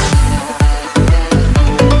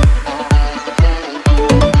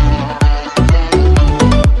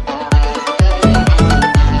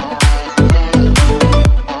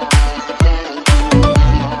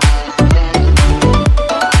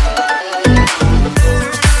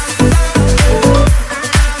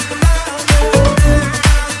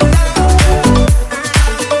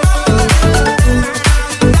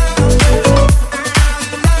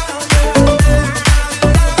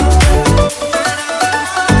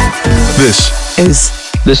 This is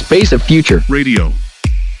the space of future. radio.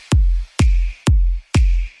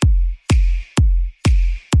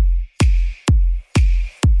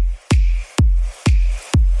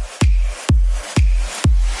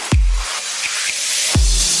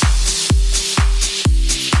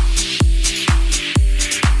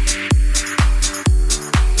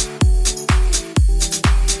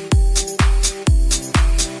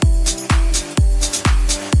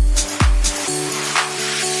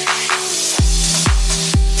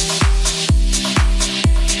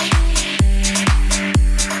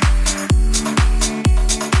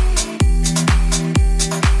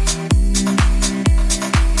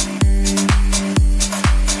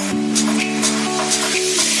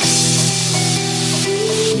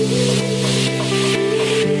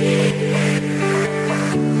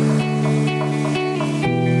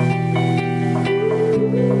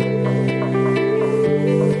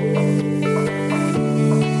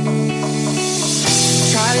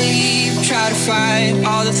 Try to fight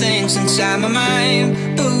all the things inside my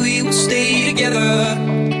mind, but we will stay together.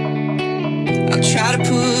 I'll try to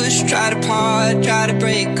push, try to part, try to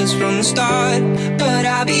break us from the start, but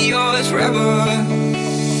I'll be yours forever.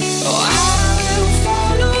 Oh, I will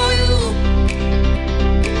follow you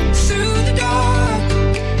through the dark,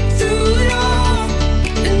 through it all,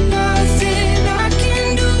 and nothing I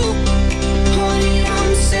can do. Honey,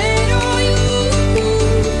 I'm set on you.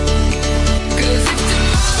 'Cause if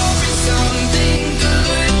tomorrow is something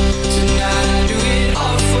good, tonight I do it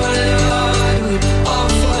all for love, do it all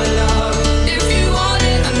for love. If you want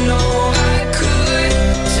it, I know I could.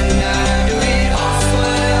 Tonight I do it all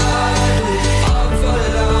for love, do it all for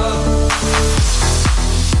love.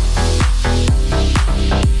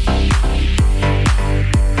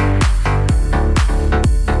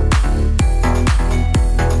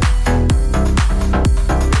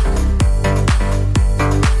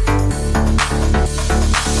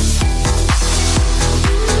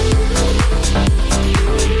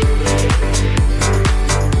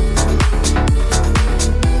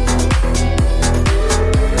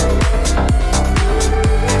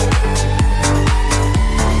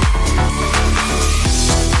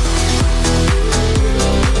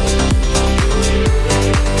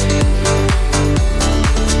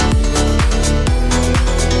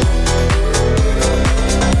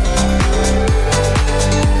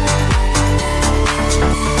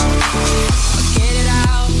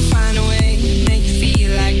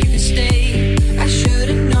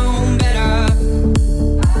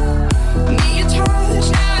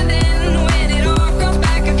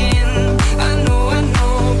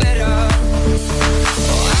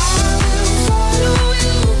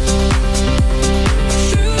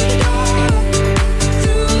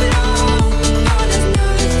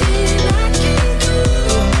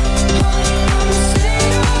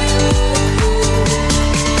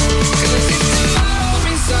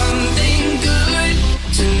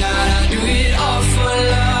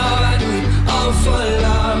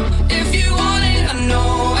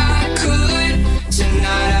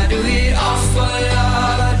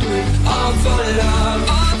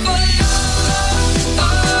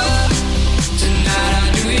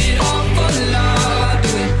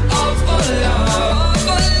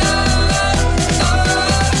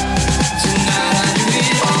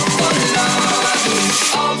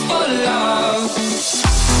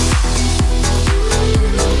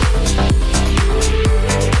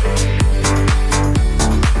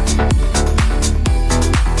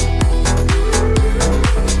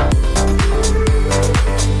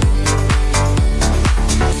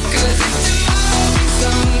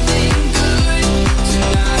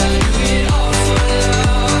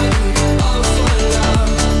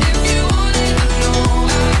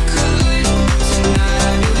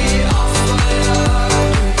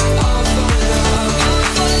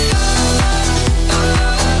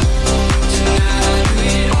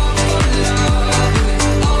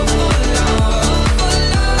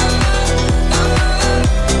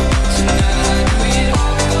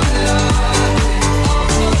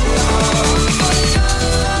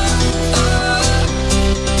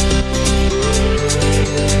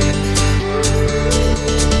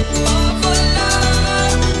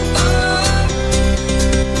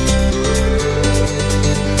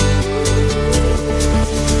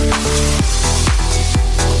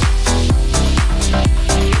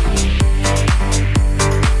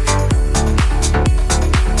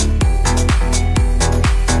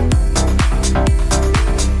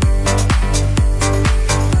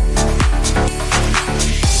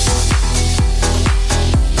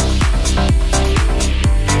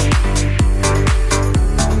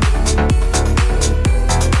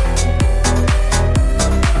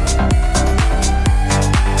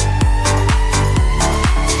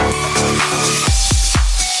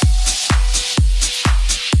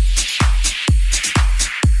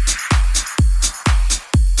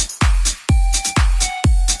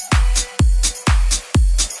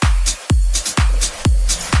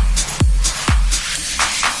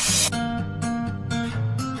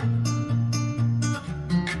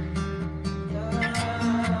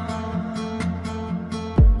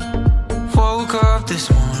 woke up this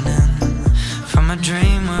morning from a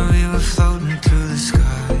dream where we were floating through the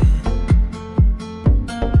sky,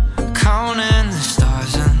 counting the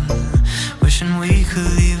stars and wishing we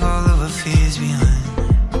could leave all of our fears behind.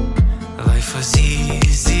 Life was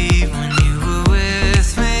easy when you were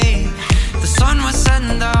with me. The sun was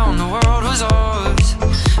setting down, the world was ours.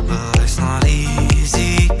 But life's not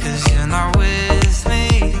easy 'cause you're not with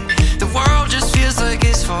me. The world just feels like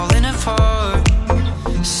it's falling apart.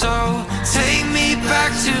 So take me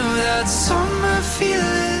back to that summer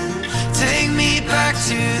feeling. Take me back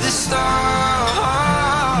to the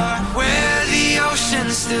start, where the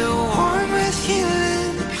ocean's still warm with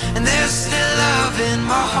healing, and there's still love in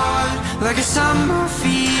my heart, like a summer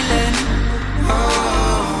feeling. Oh,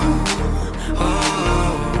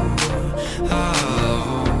 oh,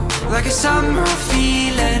 oh, like a summer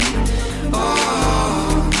feeling. Oh,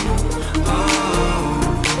 oh,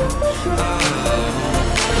 oh,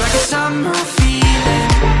 like a summer feeling.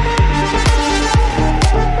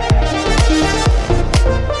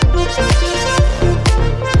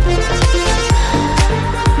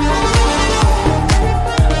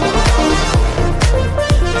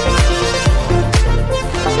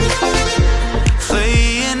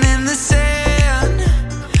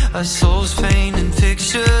 Our souls painting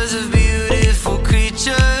pictures of beautiful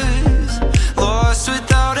creatures, lost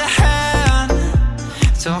without a hand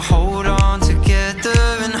to hold on together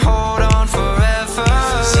and hold on forever.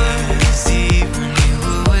 It was easy when you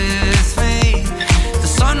were with me. The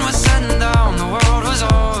sun was setting down, the world was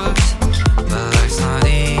ours. But life's not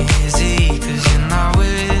easy 'cause you're not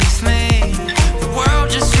with me. The world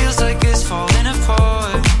just feels like it's falling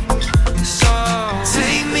apart. So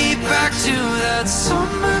take me back to that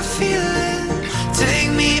summer feeling.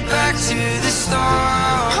 Take me back to the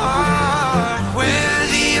start, where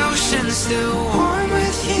the ocean's still warm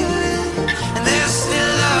with healing, and there's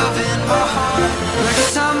still love in my heart, like a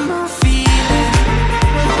summer feeling.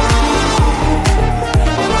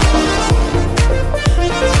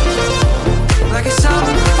 Like a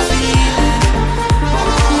summer feeling.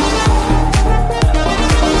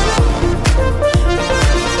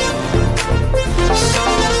 So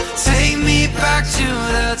take me back to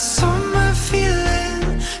that summer feeling.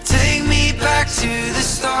 Take me back to the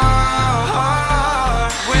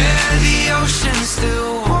start, where the ocean's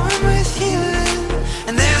still warm with healing,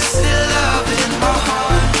 and there's still love in my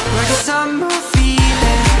heart, like a summer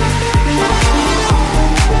feeling.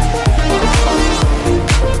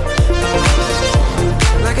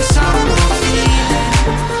 Like a summer feeling.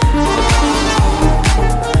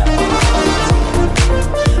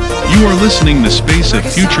 You are listening to Space of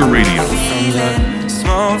Future Radio. From the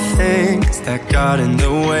small things that got in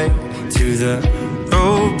the way to the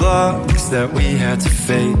roadblocks that we had to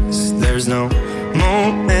face, there's no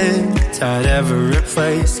moment I'd ever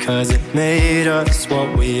replace, 'cause it made us what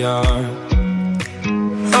we are.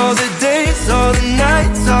 All the days, all the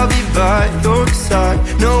nights, I'll be by your side.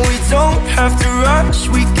 No, we don't have to rush,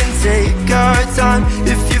 we can take our time.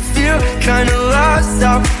 If you feel kinda lost,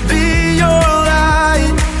 I'll be your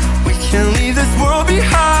light. We can leave this world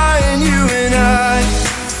behind, you and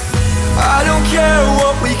I don't care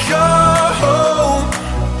what we go.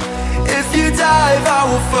 If you dive, I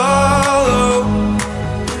will follow,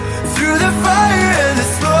 through the fire and the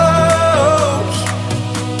smoke.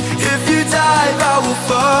 If you dive, I will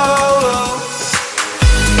follow.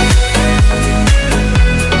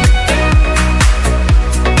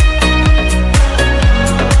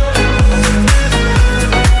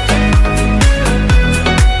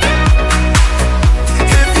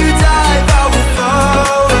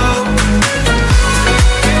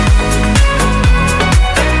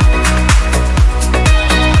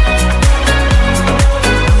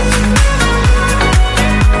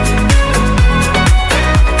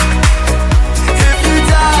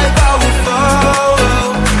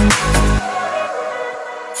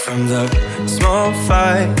 From the small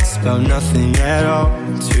fights about nothing at all,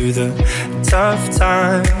 to the tough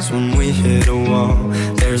times when we hit a wall,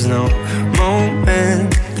 there's no moment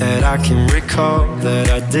that I can recall that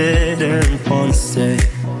I didn't want to stay.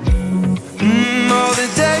 All the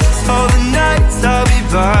days, all the nights, I'll be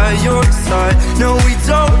by your side. No, we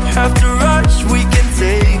don't have to rush, we can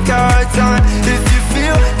take our time. If you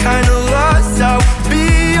feel kinda lost, I will be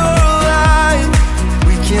your light.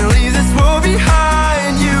 We can't leave this world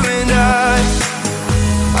behind, you and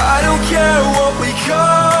I don't care what we go.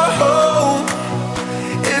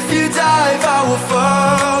 If you dive, I will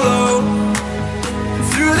follow,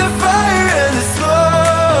 through the fire and the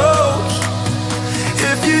smoke.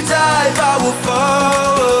 If you dive, I will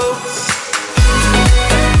follow.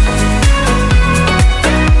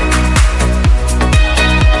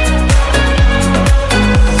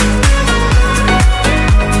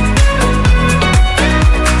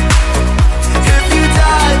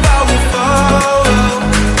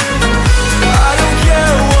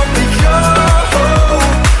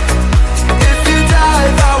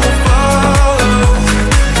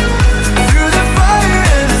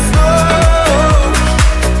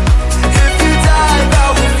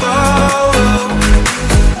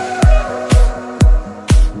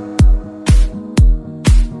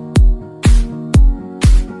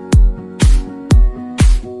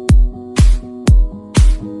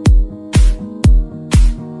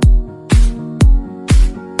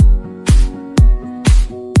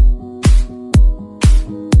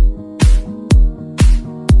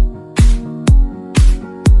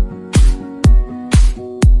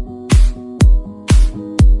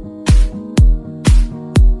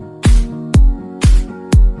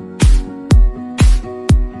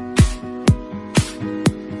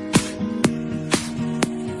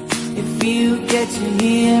 If you get to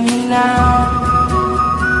hear me now.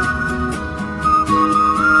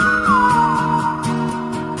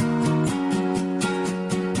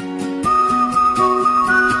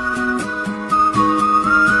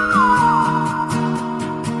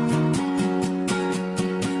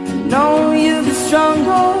 Know you'll be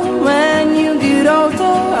stronger when you get older.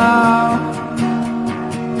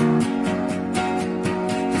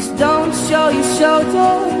 Just don't show your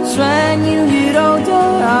shoulders when you get older.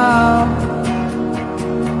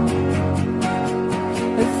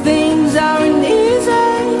 Things aren't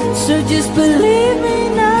easy, so just believe me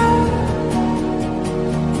now.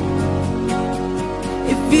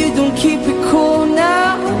 If you don't keep it cool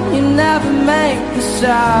now, you'll never make a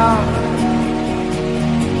sound.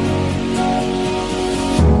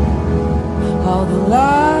 All the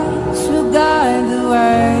lights will guide the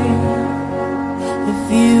way.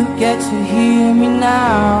 If you get to hear me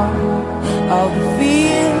now, all the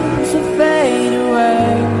fears will fade away.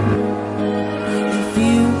 If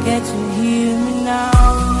you get to hear me now.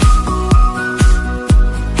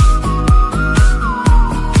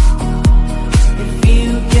 If you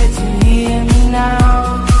get to hear me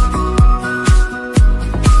now.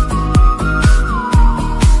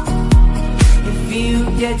 If you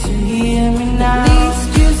get to hear me now. These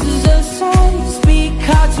excuses aside, speak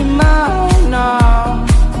out your mind now.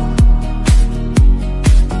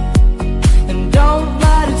 And don't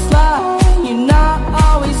let it slide, you're not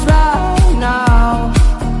always right now.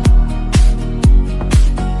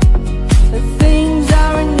 The things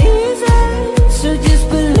aren't easy, so just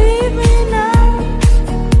believe me now.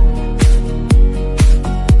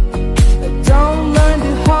 But don't learn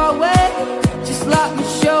the hard way, just let me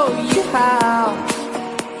show you how.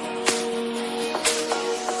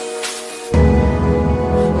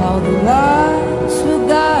 All the lights will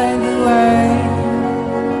guide the way.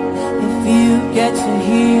 If you get to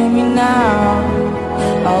hear me now,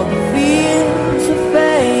 all the fears will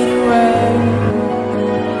fade away.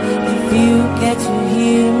 If you get to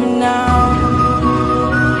hear me now.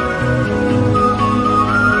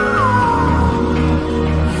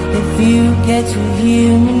 If you get to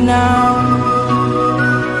hear me now.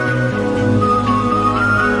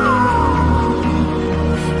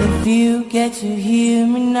 If you get to hear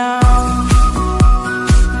me now.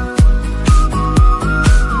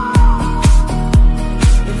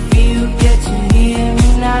 If you get to hear me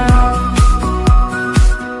now.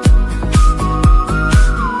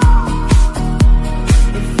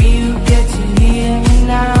 If you get to hear me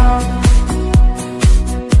now.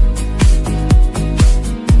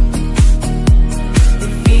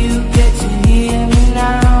 If you get to hear me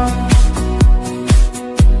now.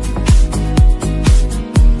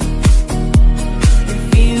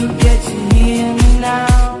 If you get to hear me now.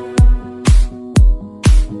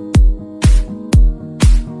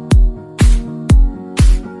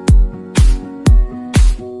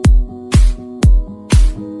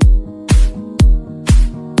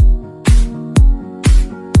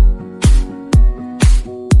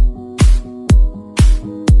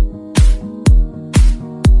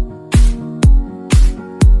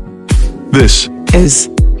 This is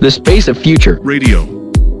the space of future. radio.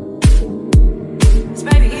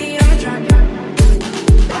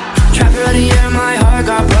 Trapper of the year, my heart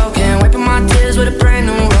got broken. Wiping my tears with a brand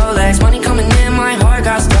new Rolex. Money coming in, my heart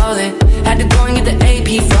got stolen. Had to go and get the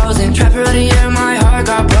AP frozen. Trapper of the year, my heart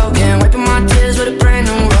got broken. Wiping my tears with a brand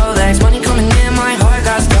new Rolex. Money coming in, my heart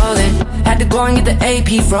got stolen. Had to go and get the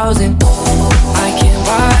AP frozen. I can't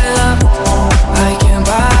buy love. I can't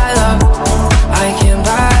buy love. I can't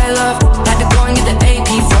buy love. Had to go and get the AP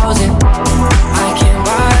frozen. I can't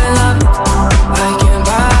buy love. I can't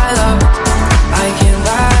buy love. I can't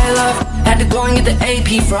buy love. Had to go and get the AP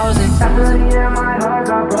frozen. After the year, my heart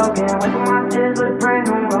got broken. Wiping my tears with a brand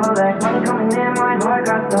new Rolex. Money coming in, my heart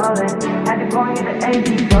got stolen. Had to go and get the AP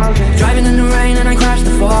frozen. Driving in the rain and I crashed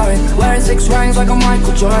the foreign. Wearing 6 rings like I'm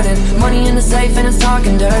Michael Jordan. Money in the safe and it's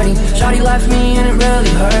talking dirty. Shawty left me and it really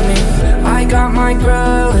hurt me. I got my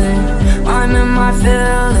grilling, I'm in my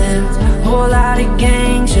feelings. Whole lot of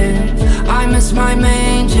gang shit, I miss my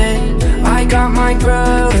main chick. I got my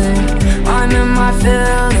grilling, I'm in my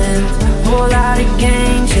feelings. Whole lot of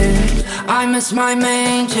gang shit, I miss my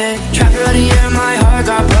main chick. Trapper of the year, my heart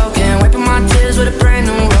got broken. Wiping my tears with a brand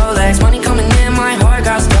new Rolex. Money coming in, my heart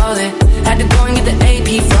got stolen. Had to go and get the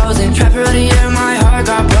AP frozen. Trapper of the year, my heart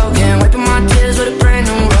got broken. Wiping my tears with a brand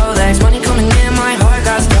new Rolex. Money coming in, my heart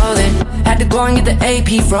got stolen. Had to go and get the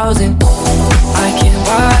AP frozen. I can't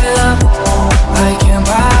buy love. I can't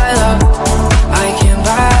buy love. I can't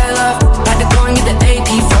buy love. Had to go and get the AP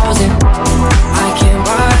frozen. I can't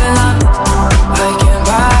buy love. I can't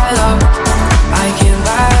buy love. I can't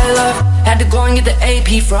buy love.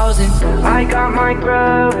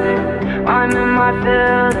 my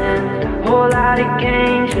feelings, whole lot of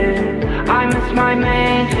gang shit. I miss my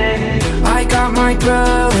main chick. I got my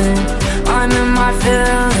growing, I'm in my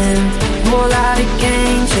feelings, whole lot of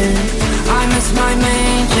gang shit. I miss my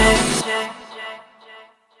main chick.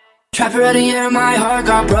 Trapper of the year, my heart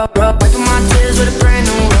got broke. Wiping my tears with a brand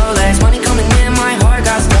new Rolex. Money coming in, my heart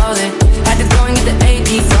got stolen. Had to go and get the AP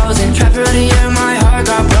frozen. Trapper of the year, my heart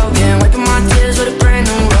got broken. Wiping my tears with a brand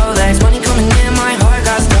new Rolex. Money coming in, my heart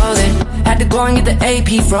got stolen. Had to go and get the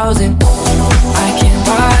AP frozen. I can't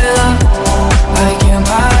buy love, I can't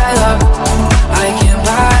buy love, I can't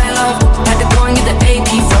buy love. Had to go and get the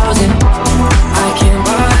AP frozen. I can't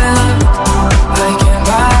buy love, I can't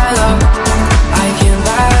buy love, I can't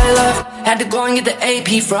buy love. Had to go and get the AP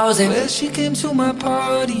frozen. Well, she came to my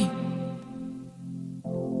party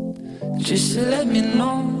just to let me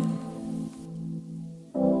know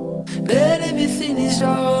that everything is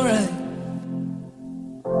alright,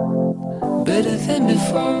 better than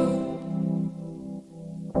before.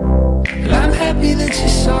 And I'm happy that you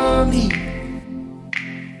saw me,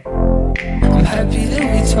 I'm happy that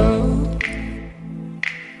we talked.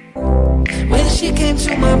 When she came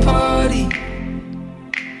to my party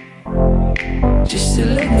just to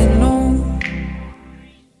let me know,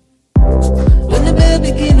 when the bell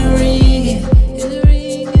began to ring,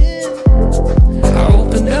 I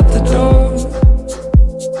opened up the door.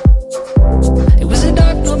 It was a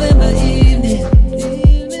dark November evening,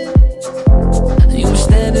 you were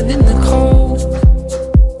standing in the cold.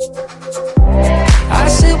 I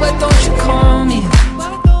said, why don't you call me,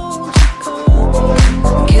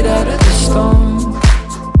 get out of the storm.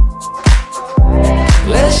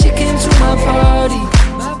 Well, she came to my party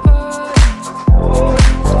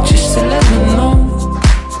just to let me know.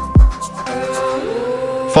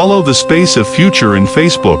 Follow the Space of Future in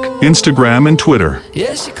Facebook, Instagram, and Twitter.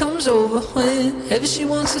 Yeah, she comes over whenever she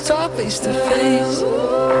wants to talk face to face.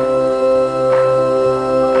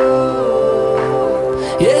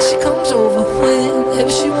 Yeah, she comes over whenever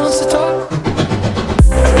she wants to talk.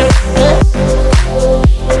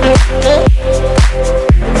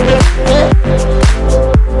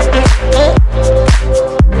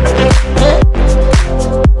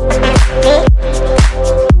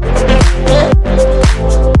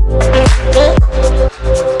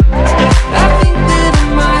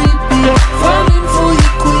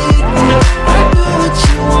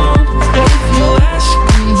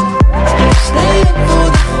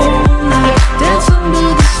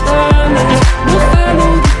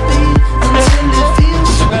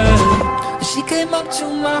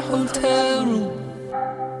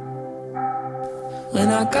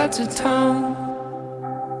 To town,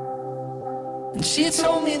 and she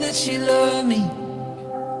told me that she loved me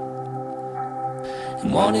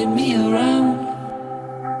and wanted me around.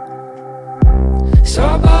 So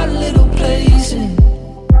I bought a little place and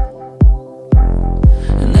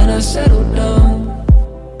then I settled down,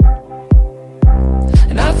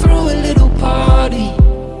 and I threw a little party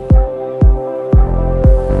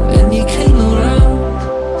and you came around.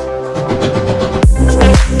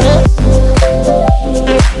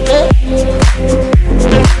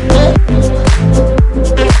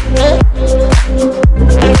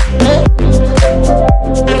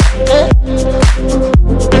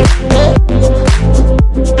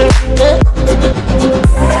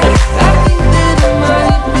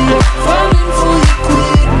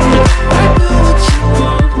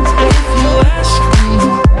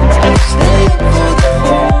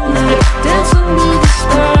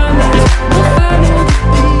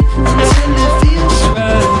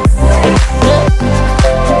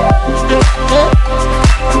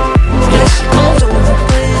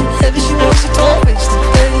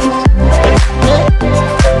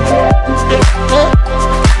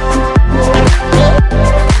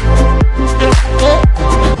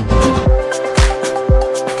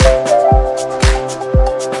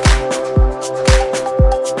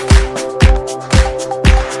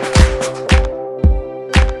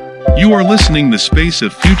 You are listening the Space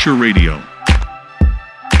of Future Radio.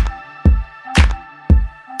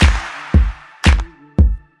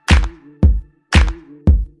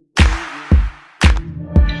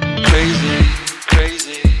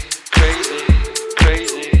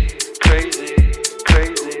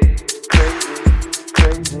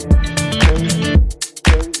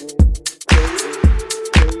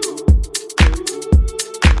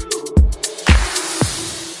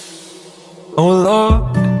 Oh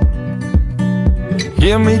Lord,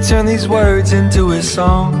 hear me turn these words into a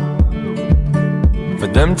song for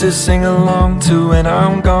them to sing along to when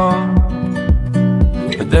I'm gone,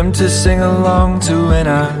 for them to sing along to when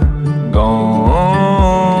I'm gone.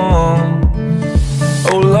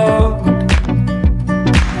 Oh Lord,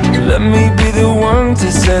 Let me be the one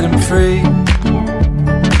to set him free.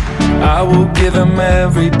 I will give him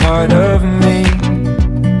every part of me.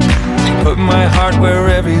 Put my heart where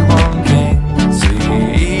everyone can see.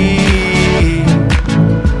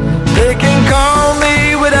 They can call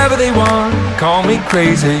me whatever they want, call me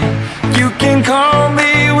crazy. You can call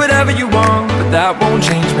me whatever you want, but that won't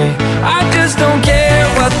change me. I just don't care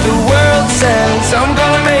what the world says, I'm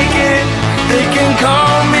gonna make it. They can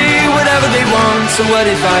call me whatever they want, so what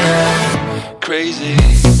if I am crazy,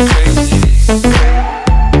 crazy?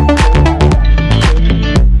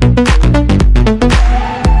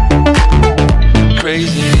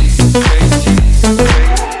 Crazy, crazy,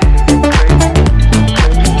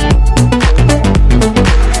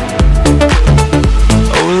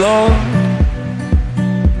 oh Lord,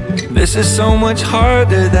 this is so much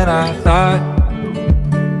harder than I thought,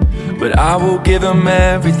 but I will give him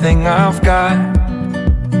everything I've got.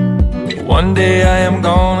 One day I am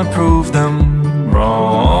gonna prove them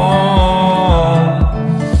wrong.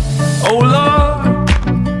 Oh Lord,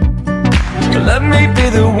 let me be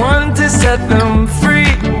the one to set them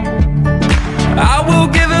free. I will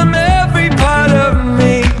give him every part of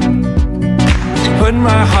me. Put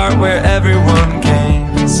my heart where everyone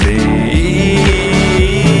can see.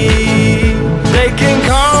 They can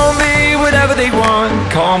call me whatever they want,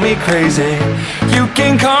 call me crazy. You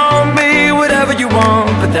can call me whatever you want,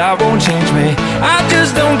 but that won't change me. I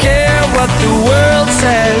just don't care what the world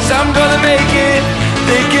says, I'm gonna make it.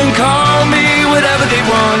 They can call me whatever they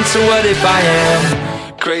want, so what if I am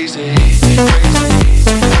crazy,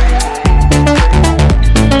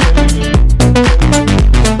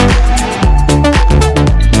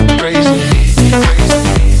 crazy?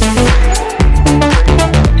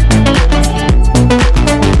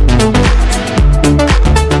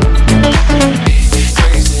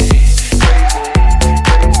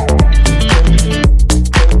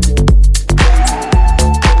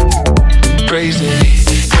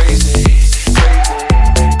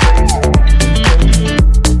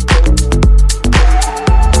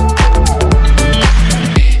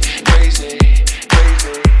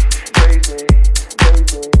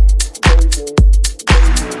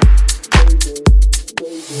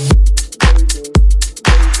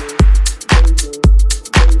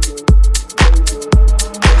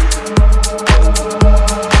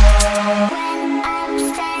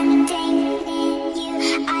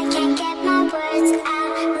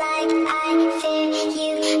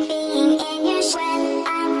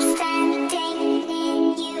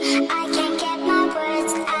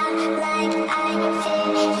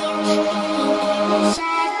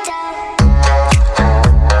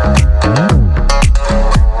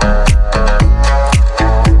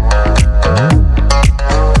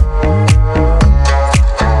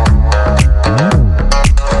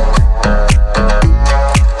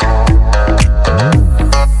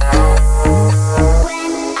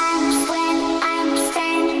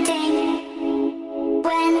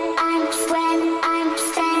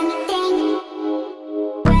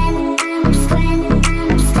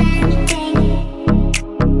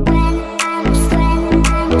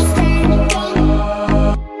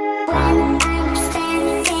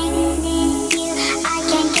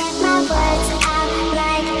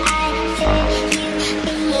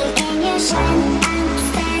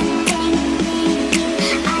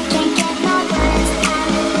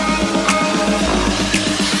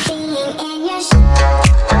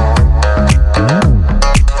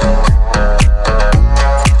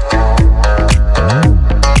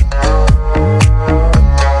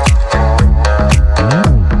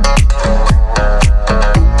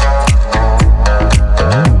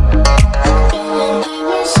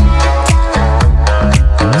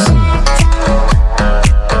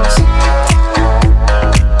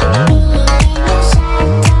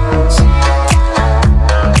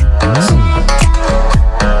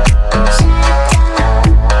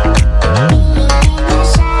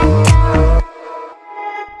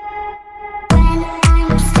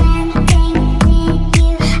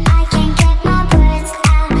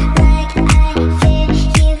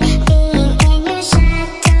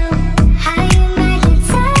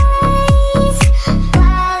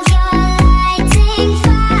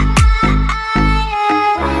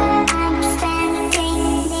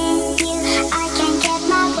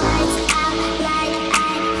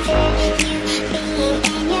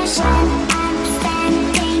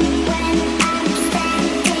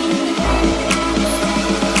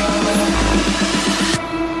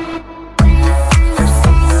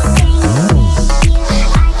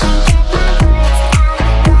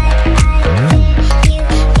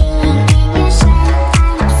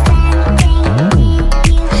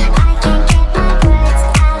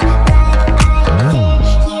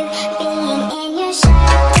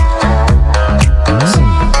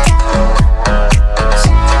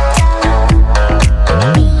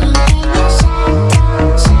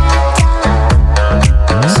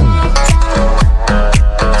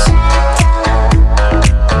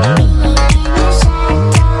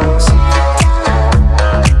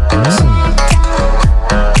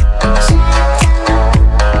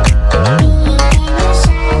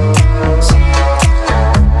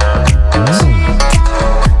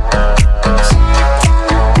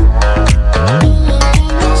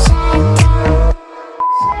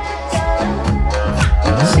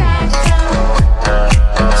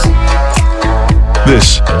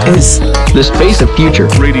 is the space of future.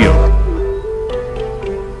 Radio.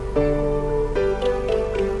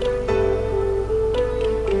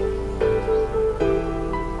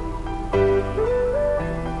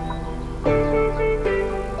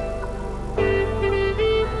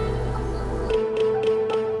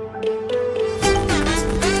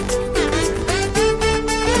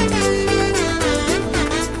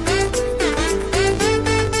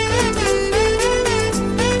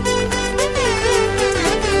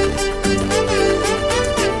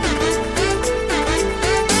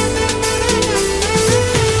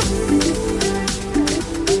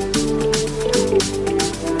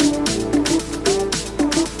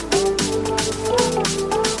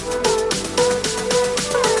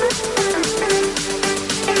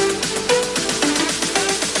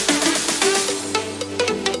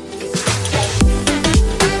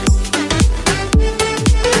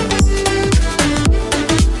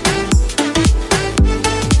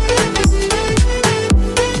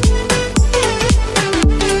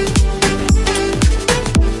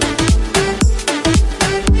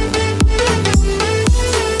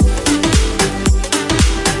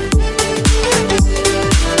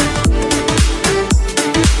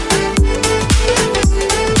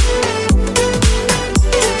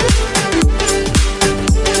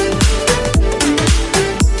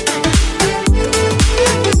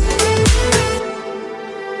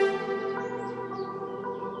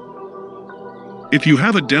 If you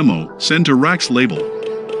have a demo, send to Rax Label.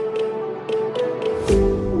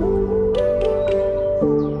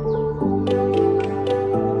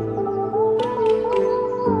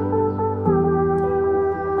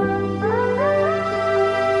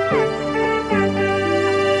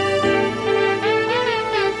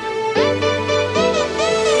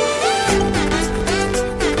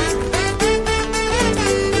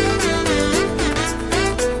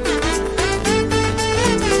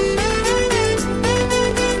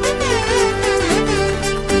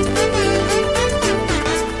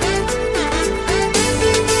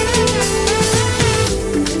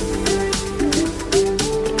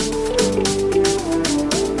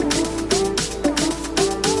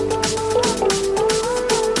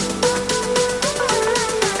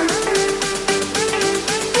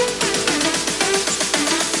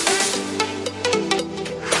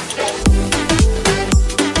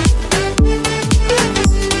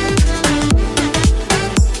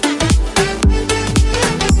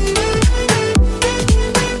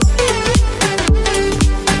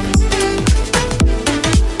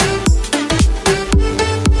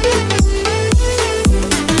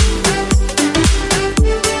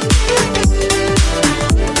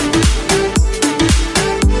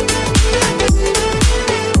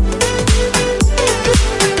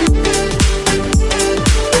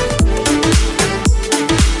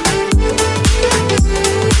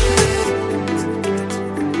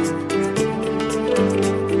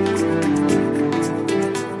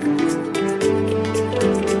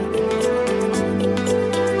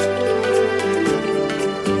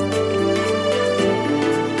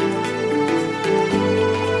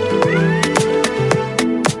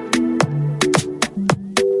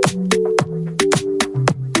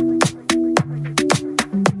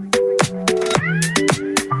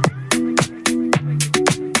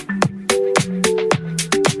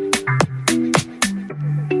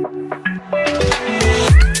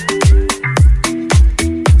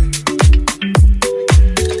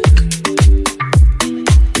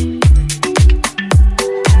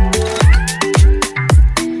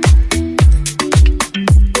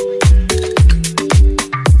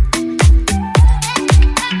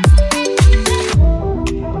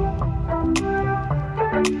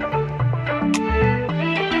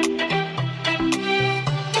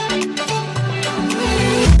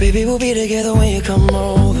 Baby, we'll be together when you come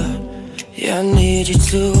over. Yeah, I need you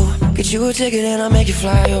to get you a ticket and I'll make you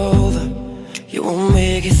fly over. You won't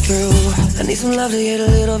make it through. I need some love to get a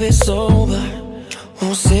little bit sober.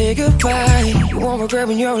 Won't say goodbye. You won't regret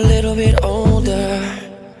when you're a little bit older.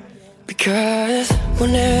 Because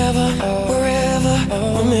whenever, wherever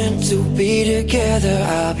we're meant to be together,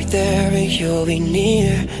 I'll be there and you'll be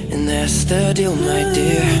near. And that's the deal, my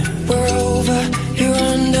dear. We're over, you're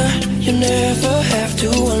under. You never have to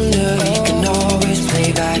wonder. We can always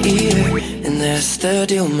play by ear. And that's the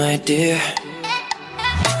deal, my dear.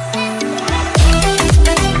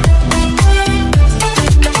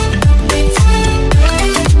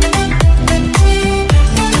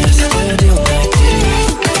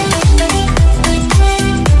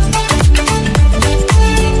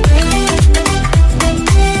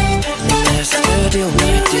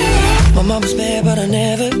 My mom was mad, but I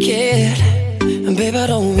never cared. And babe, I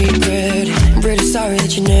don't regret it. I'm pretty sorry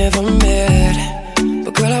that you never met.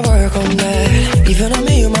 But girl, I work on that. Even on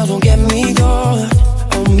me, you might as well get me going.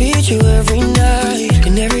 I'll meet you every night.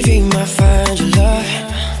 In every dream I find your love.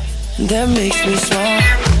 And that makes me smile.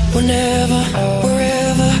 Whenever,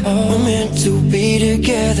 wherever we're meant to be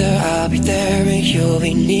together, I'll be there and you'll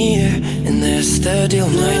be near. And that's the deal,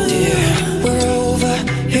 my dear. We're over,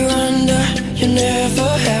 you're under. You never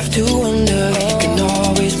have to wonder. You can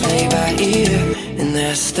always play by ear. And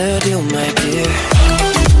that's the deal, my dear.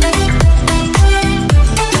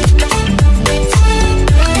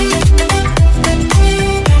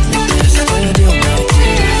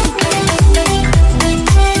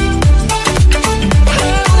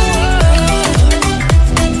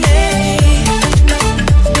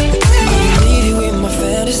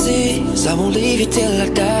 I won't leave you till I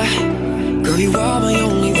die. Girl, you are my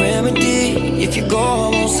only remedy. If you go, I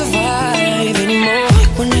won't survive anymore.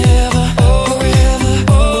 Whenever, wherever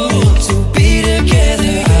we're meant to be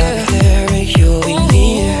together, I'll be there and you'll be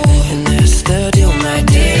near. And that's the deal, my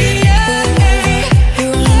dear. Wherever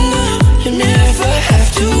you're under, you never have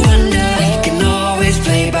to wonder. You can always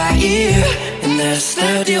play by ear. And that's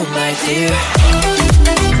the deal, my dear.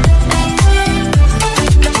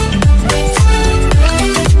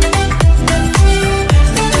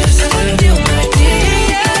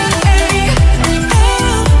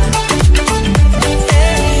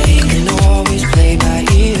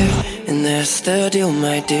 That's the deal,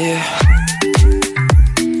 my dear.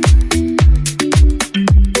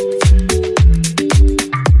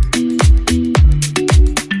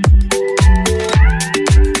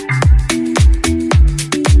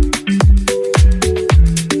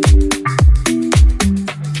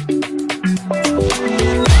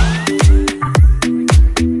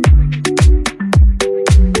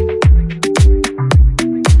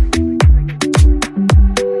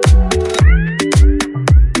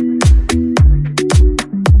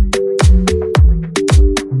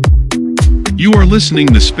 You are listening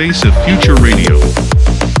to Space of Future Radio.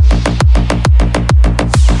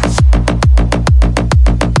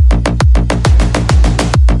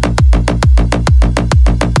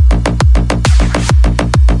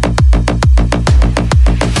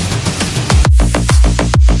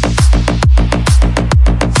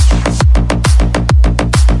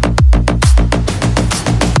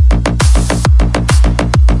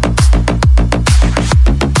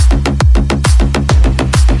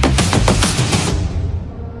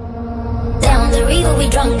 River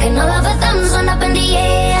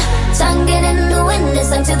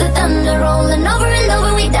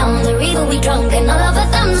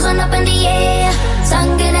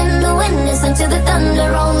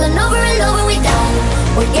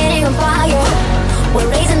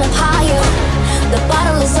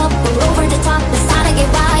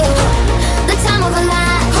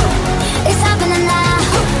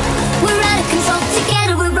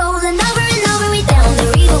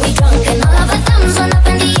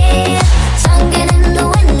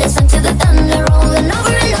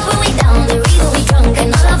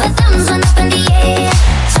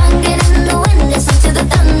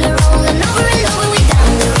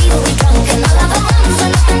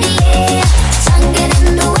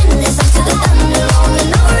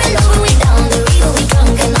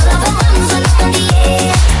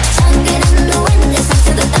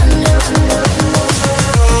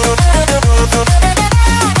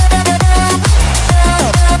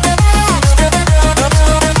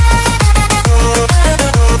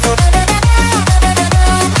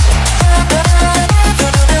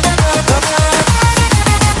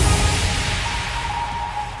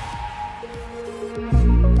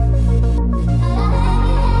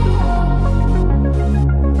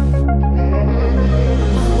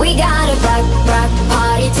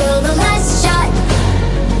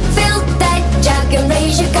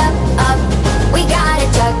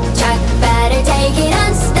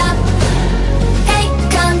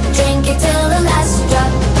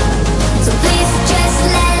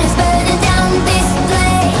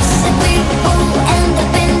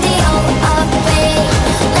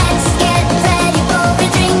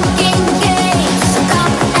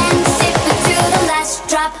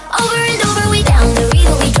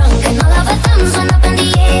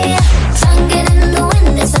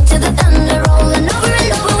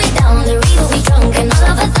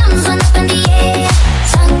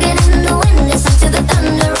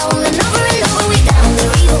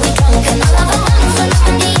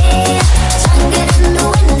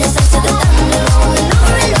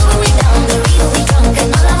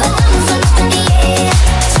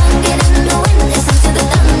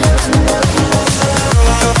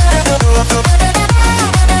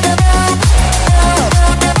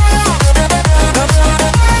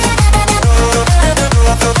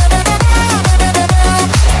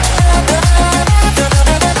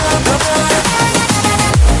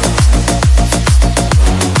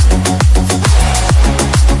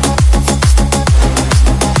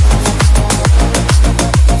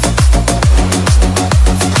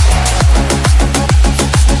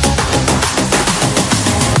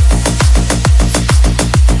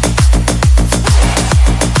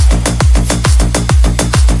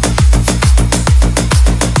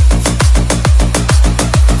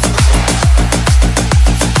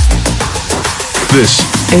This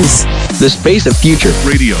is the Space of Future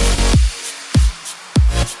Radio.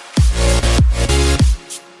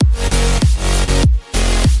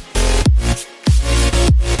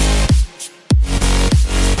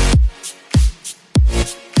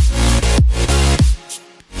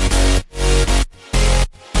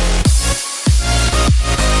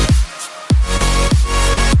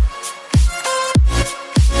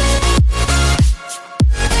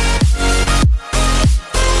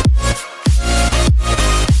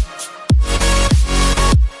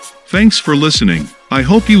 Thanks for listening. I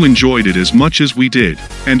hope you enjoyed it as much as we did.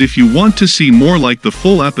 And if you want to see more like the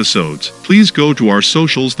full episodes, please go to our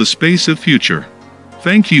socials, The Space of Future.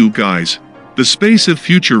 Thank you, guys. The Space of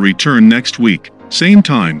Future return next week. Same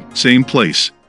time, same place.